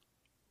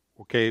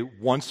 okay,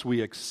 once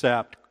we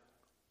accept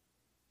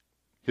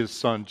His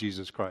Son,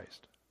 Jesus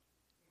Christ.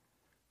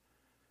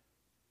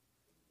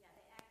 Yeah,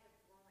 the act of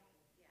growing,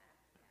 yeah.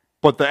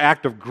 But the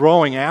act of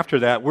growing after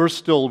that,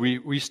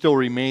 we still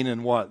remain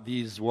in what?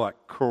 These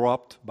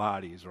corrupt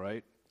bodies,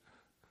 right?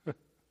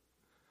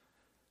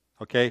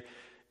 Okay?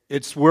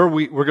 It's where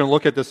we're going to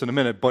look at this in a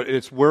minute, but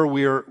it's where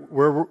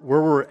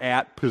we're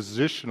at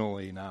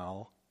positionally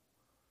now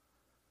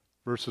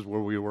versus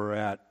where we were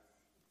at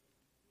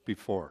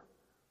before.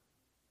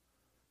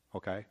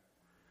 Okay?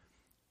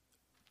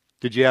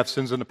 Did you have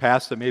sins in the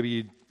past that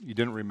maybe you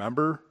didn't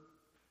remember?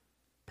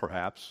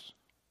 Perhaps.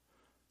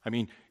 I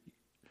mean,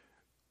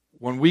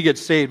 when we get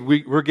saved,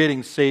 we're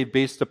getting saved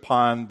based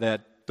upon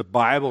that the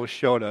Bible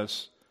showed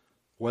us,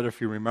 whether if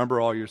you remember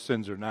all your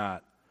sins or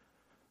not,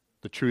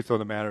 the truth of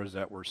the matter is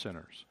that we're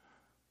sinners.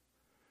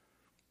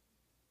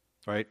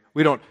 Right?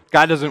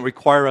 God doesn't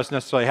require us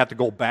necessarily have to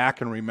go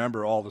back and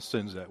remember all the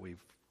sins that we've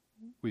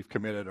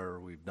committed or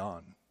we've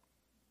done.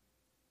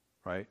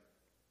 Right?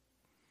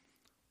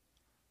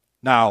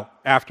 Now,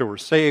 after we're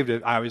saved,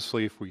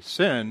 obviously if we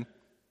sin,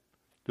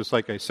 just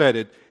like I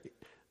said,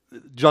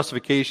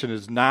 justification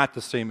is not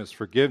the same as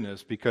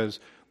forgiveness, because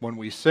when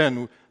we sin,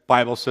 the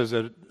Bible says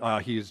that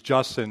He is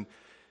just and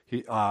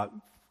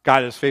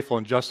God is faithful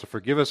and just to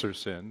forgive us our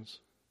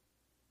sins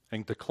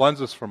and to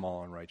cleanse us from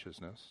all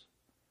unrighteousness.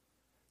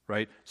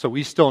 Right? So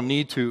we still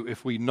need to,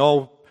 if we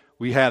know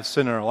we have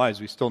sin in our lives,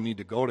 we still need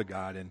to go to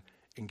God and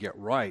get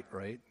right?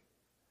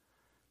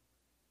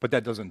 But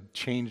that doesn't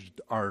change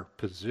our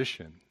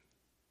position.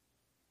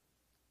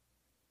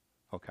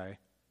 Okay?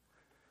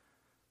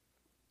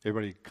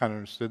 Everybody kind of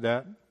understood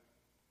that?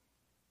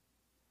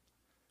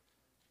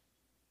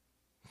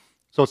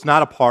 So it's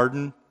not a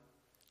pardon.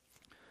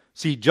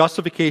 See,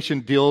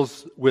 justification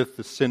deals with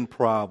the sin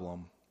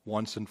problem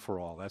once and for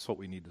all. That's what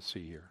we need to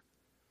see here.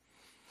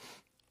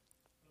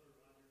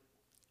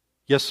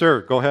 Yes,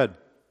 sir. Go ahead.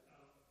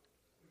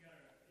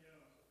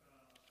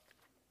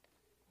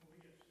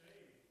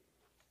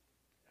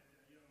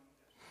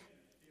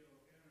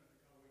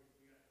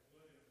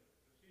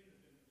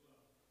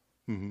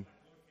 Mm-hmm.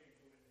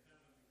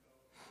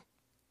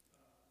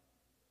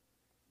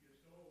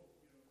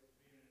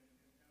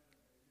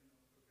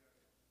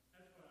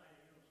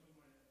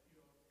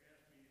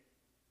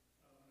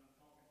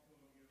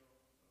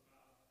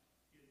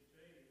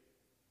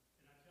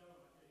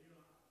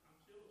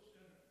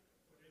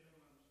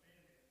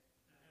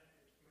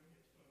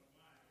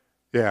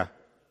 Yeah.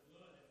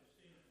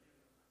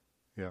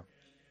 Yeah.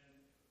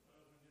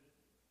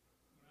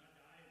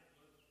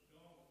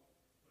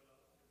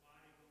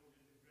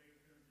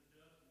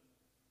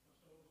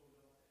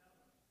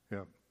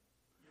 Yeah.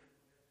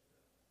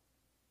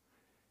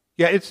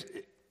 Yeah,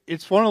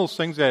 it's one of those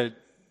things that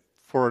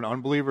for an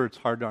unbeliever it's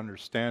hard to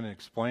understand and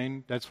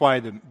explain. That's why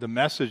the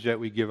message that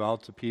we give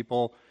out to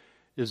people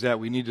is that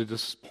we need to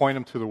just point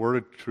them to the word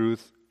of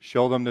truth,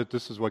 show them that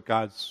this is what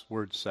God's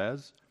word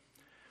says.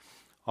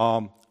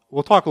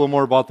 We'll talk a little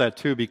more about that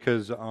too,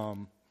 because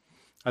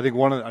I think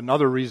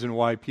another reason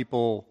why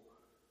people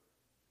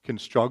can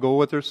struggle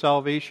with their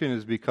salvation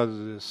is because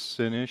of this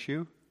sin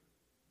issue,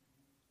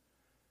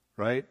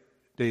 right?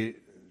 They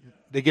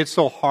get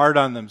so hard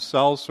on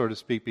themselves, so to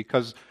speak,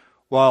 because,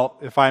 well,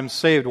 if I'm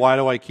saved, why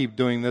do I keep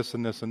doing this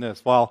and this and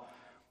this? Well,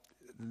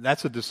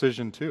 that's a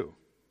decision too.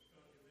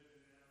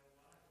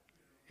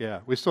 Yeah,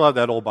 we still have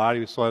that old body,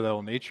 we still have that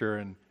old nature,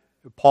 and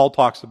Paul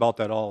talks about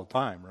that all the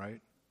time,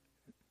 right?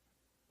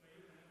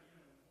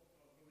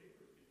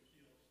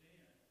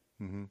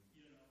 Mm-hmm.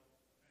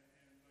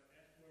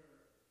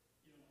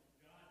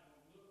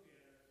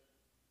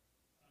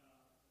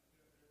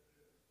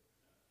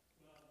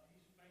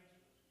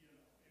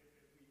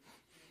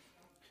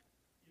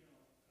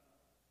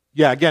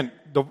 Yeah, again,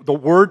 the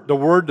word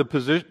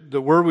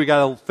we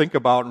got to think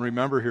about and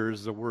remember here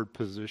is the word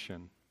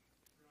position.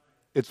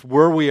 It's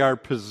where we are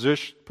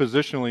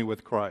positionally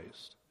with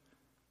Christ.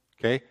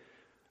 Okay?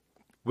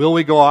 Will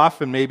we go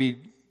off and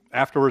maybe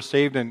after we're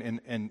saved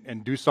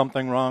and do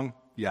something wrong?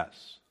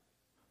 Yes.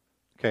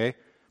 Okay?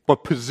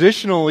 But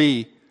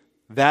positionally,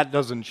 that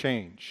doesn't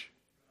change.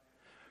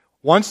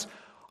 When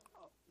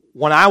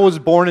I was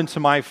born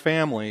into my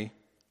family,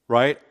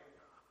 right,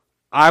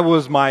 I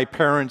was my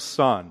parents'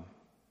 son.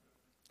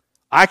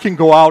 I can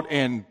go out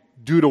and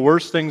do the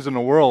worst things in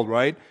the world,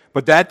 right?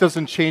 But that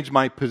doesn't change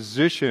my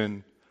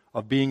position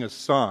of being a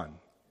son.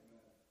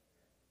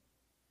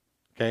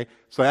 Okay?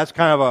 So that's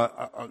kind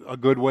of a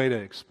good way to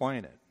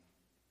explain it.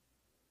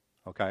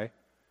 Okay?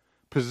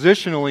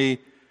 Positionally,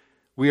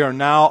 we are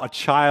now a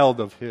child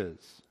of His.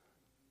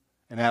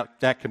 And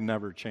that can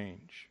never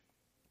change.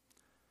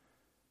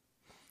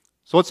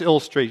 So let's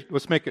illustrate.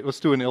 Let's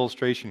do an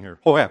illustration here.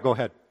 Oh yeah, go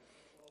ahead.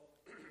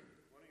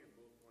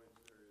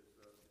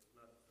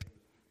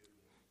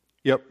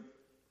 Yep.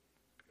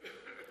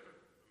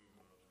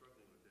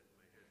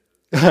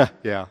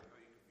 Yeah.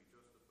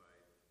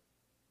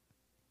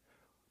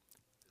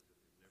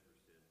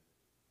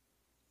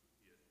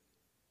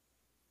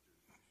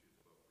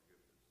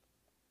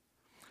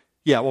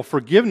 Yeah, well,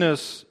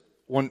 forgiveness,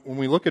 when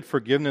we look at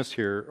forgiveness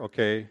here,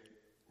 okay,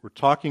 we're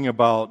talking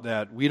about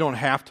that we don't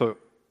have to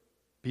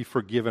be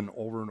forgiven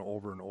over and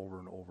over and over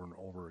and over and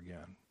over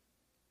again.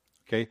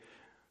 Okay?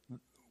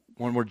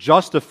 When we're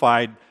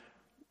justified,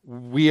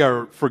 we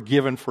are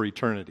forgiven for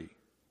eternity.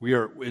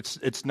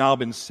 It's now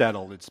been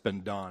settled, it's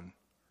been done.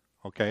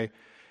 Okay?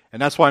 And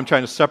that's why I'm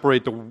trying to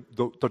separate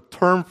the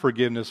term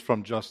forgiveness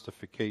from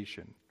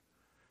justification.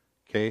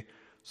 Okay?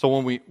 So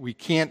when we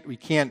can't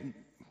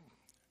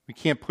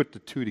put the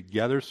two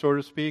together, so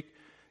to speak,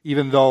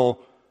 even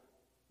though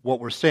what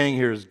we're saying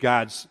here is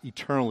God's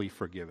eternally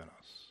forgiven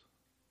us.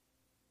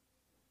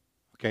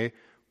 Okay?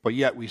 But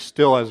yet we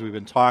still, as we've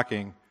been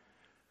talking,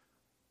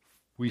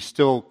 we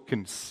still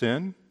can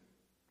sin.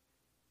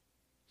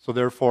 So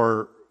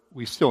therefore,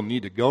 we still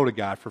need to go to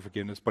God for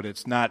forgiveness, but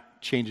it's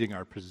not changing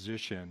our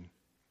position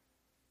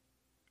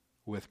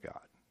with God.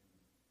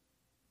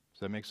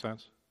 Does that make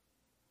sense?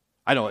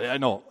 I know.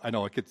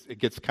 It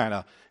gets kind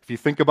of, if you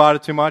think about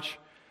it too much,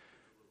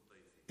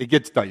 it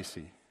gets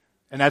dicey.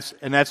 And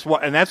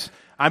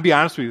I'll be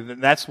honest with you,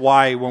 that's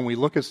why when we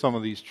look at some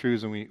of these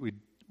truths and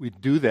we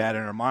do that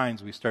in our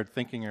minds, we start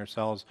thinking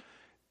ourselves,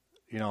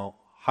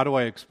 how do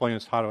I explain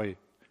this? How do I...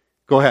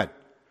 Go ahead.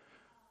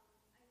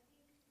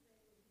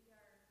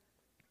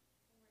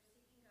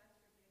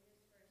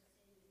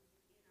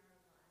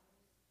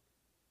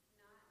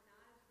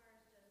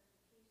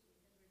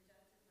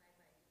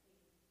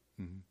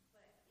 Mm-hmm.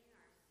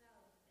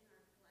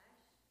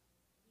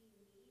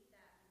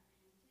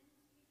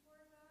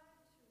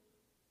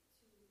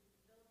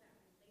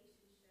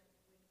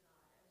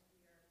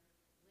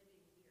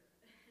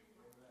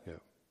 Yeah.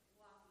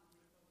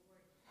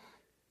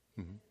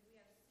 Mm-hmm.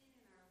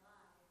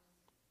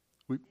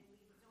 We,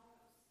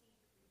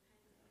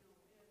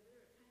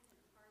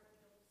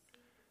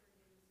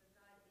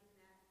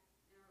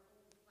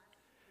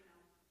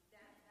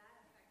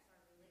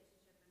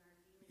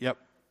 Yep.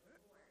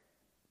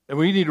 And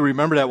we need to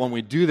remember that when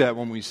we do that,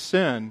 when we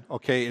sin,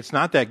 okay, it's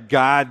not that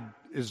God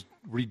is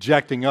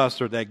rejecting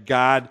us or that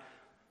God,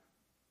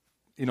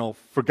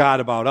 forgot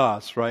about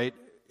us, right?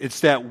 It's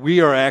that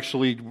we are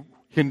actually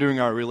hindering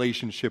our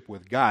relationship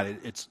with God.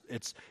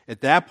 It's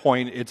at that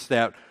point, it's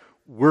that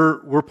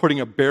we're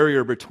putting a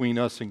barrier between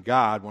us and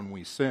God when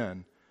we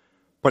sin.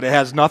 But it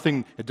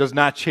does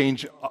not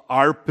change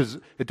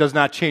it does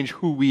not change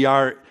who we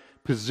are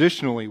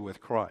positionally with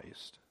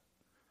Christ.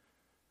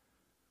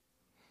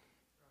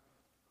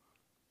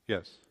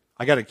 Yes.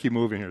 I got to keep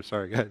moving here.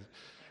 Sorry, guys.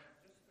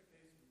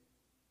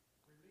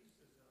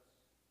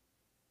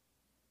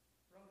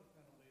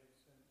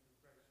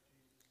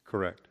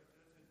 Correct.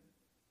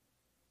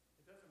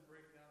 It doesn't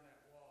break down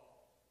that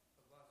wall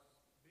of us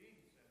being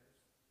sinners.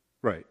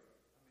 Right.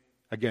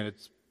 Again,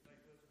 it's... Like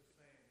Liz was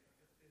saying,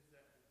 is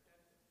that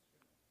repentance.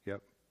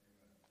 Yep.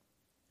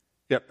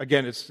 Yep.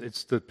 Again,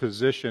 it's the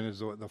position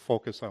is the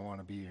focus I want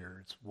to be here.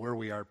 It's where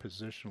we are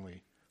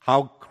positionally.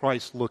 How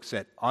Christ looks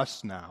at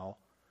us now,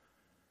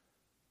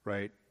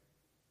 right?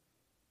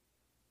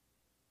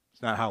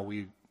 It's not how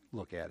we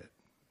look at it.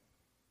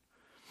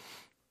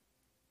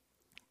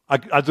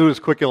 I'll do this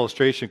quick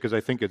illustration because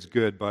I think it's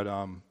good, but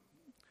and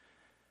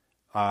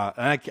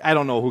I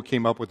don't know who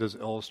came up with this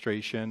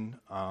illustration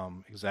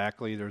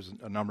exactly. There's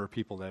a number of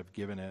people that have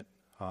given it.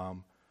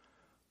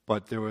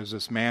 But there was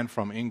this man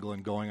from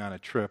England going on a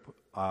trip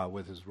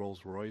with his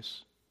Rolls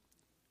Royce,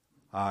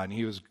 and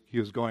he was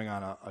going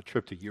on a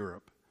trip to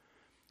Europe.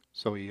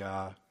 So he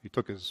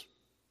took his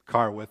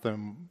car with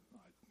him.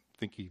 I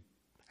think he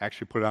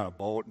actually put it on a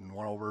boat and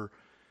went over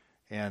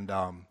and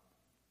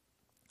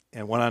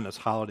went on this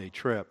holiday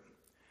trip.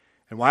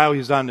 And while he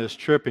was on this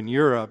trip in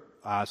Europe,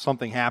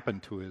 something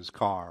happened to his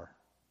car.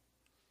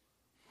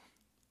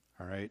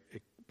 All right,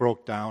 it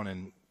broke down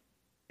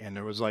and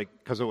there was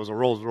because it was a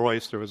Rolls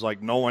Royce, there was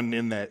no one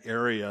in that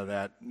area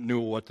that knew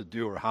what to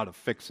do or how to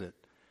fix it.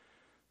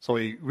 So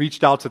he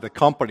reached out to the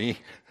company.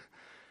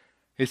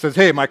 He says,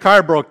 "Hey, my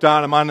car broke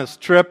down. I'm on this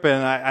trip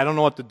and I don't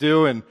know what to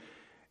do."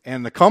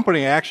 And the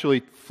company actually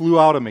flew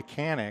out a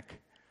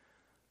mechanic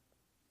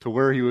to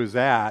where he was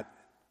at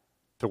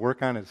to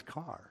work on his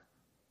car.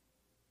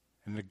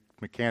 And the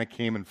mechanic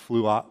came and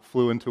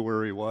flew into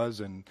where he was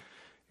and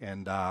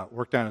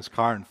worked on his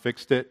car and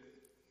fixed it,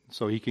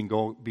 so he can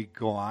go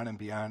on and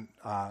be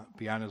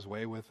on his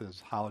way with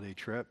his holiday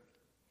trip.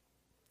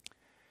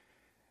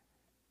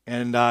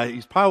 And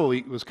he's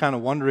probably was kind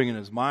of wondering in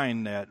his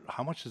mind that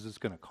how much is this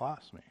going to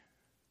cost me,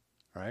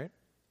 right?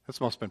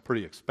 This must have been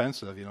pretty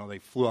expensive. They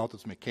flew out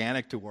this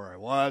mechanic to where I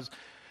was,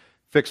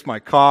 fixed my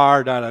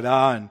car,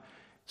 and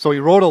so he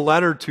wrote a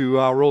letter to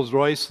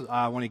Rolls-Royce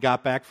when he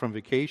got back from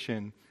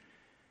vacation,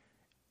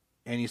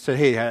 and he said,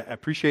 "Hey, I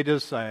appreciate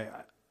this. I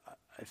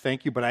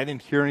thank you, but I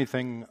didn't hear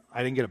anything.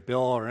 I didn't get a bill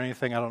or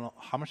anything. I don't know.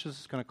 How much is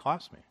this going to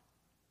cost me?"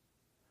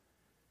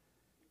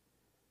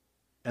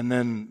 And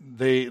then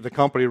the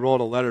company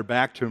wrote a letter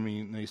back to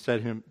me, and they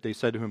said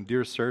to him,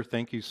 "Dear sir,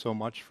 thank you so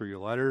much for your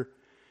letter.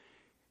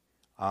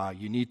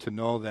 You need to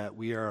know that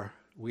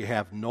we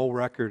have no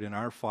record in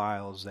our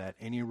files that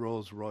any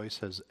Rolls Royce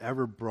has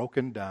ever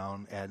broken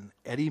down at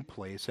any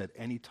place at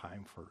any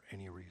time for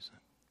any reason.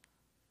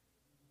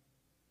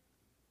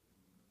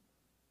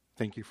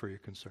 Thank you for your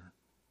concern."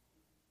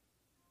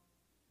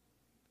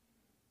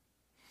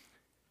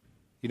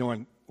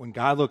 When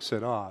God looks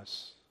at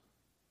us,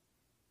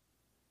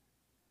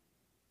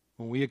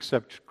 when we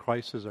accept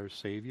Christ as our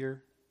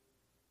Savior,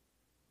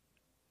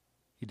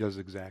 He does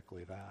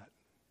exactly that.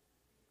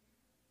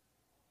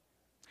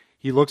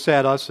 He looks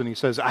at us and He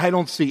says, "I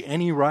don't see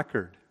any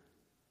record.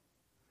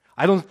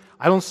 I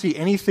don't see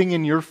anything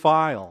in your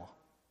file.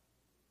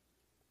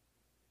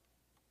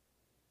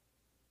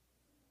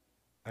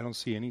 I don't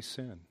see any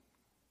sin."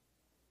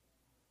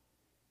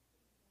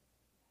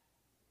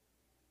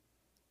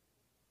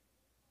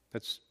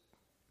 That's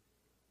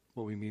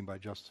what we mean by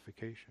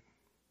justification.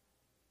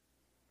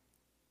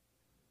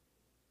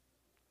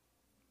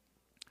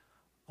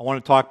 I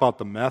want to talk about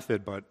the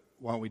method, but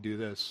why don't we do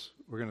this?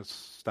 We're going to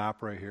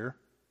stop right here,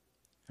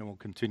 and we'll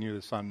continue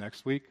this on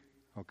next week,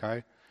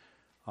 okay?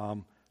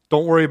 Don't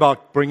worry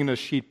about bringing the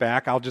sheet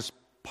back. I'll just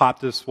pop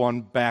this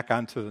one back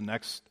onto the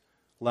next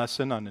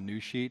lesson on the new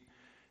sheet,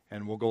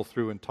 and we'll go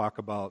through and talk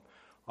about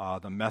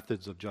the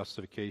methods of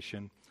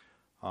justification,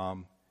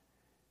 and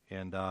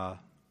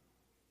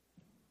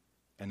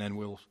then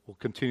we'll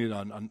continue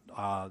on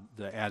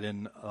the add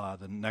in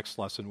the next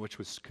lesson, which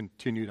was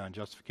continued on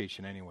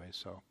justification anyway.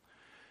 So,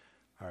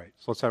 all right.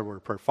 So let's have a word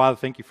of prayer. Father,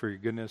 thank you for your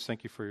goodness.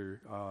 Thank you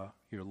for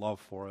your love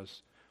for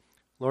us,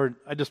 Lord.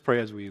 I just pray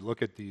as we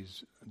look at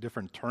these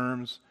different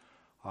terms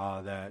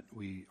that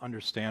we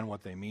understand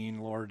what they mean,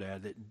 Lord.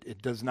 That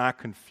it does not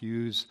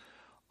confuse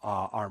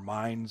our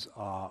minds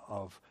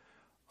of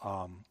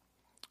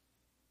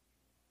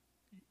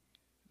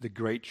the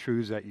great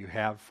truths that you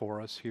have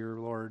for us here,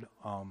 Lord.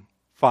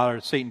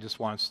 Father, Satan just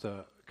wants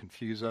to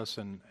confuse us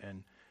and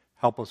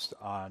help us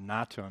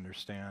not to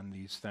understand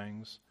these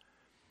things.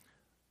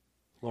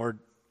 Lord,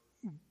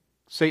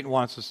 Satan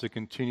wants us to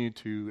continue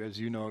to, as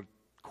you know,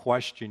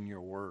 question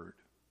your word.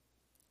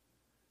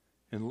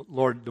 And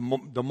Lord,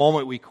 the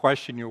moment we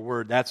question your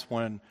word, that's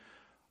when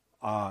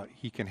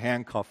he can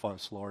handcuff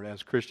us, Lord,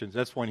 as Christians.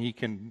 That's when he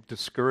can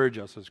discourage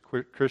us as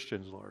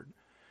Christians, Lord.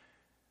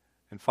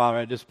 And Father,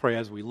 I just pray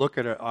as we look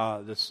at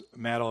this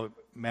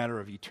matter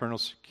of eternal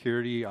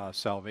security,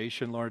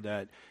 salvation, Lord,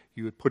 that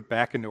you would put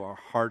back into our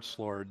hearts,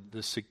 Lord,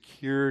 the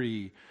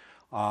security,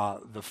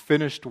 the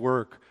finished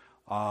work,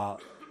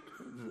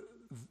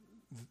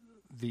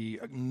 the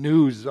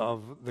news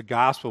of the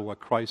gospel, what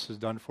Christ has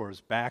done for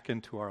us, back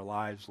into our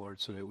lives, Lord,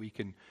 so that we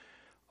can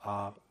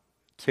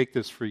take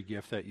this free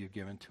gift that you've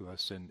given to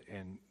us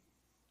and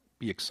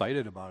be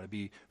excited about it,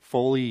 be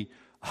fully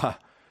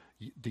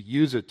to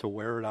use it to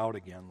wear it out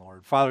again,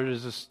 Lord. Father,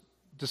 just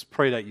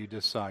pray that you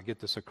just get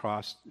this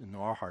across into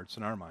our hearts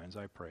and our minds,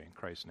 I pray. In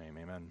Christ's name,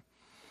 amen.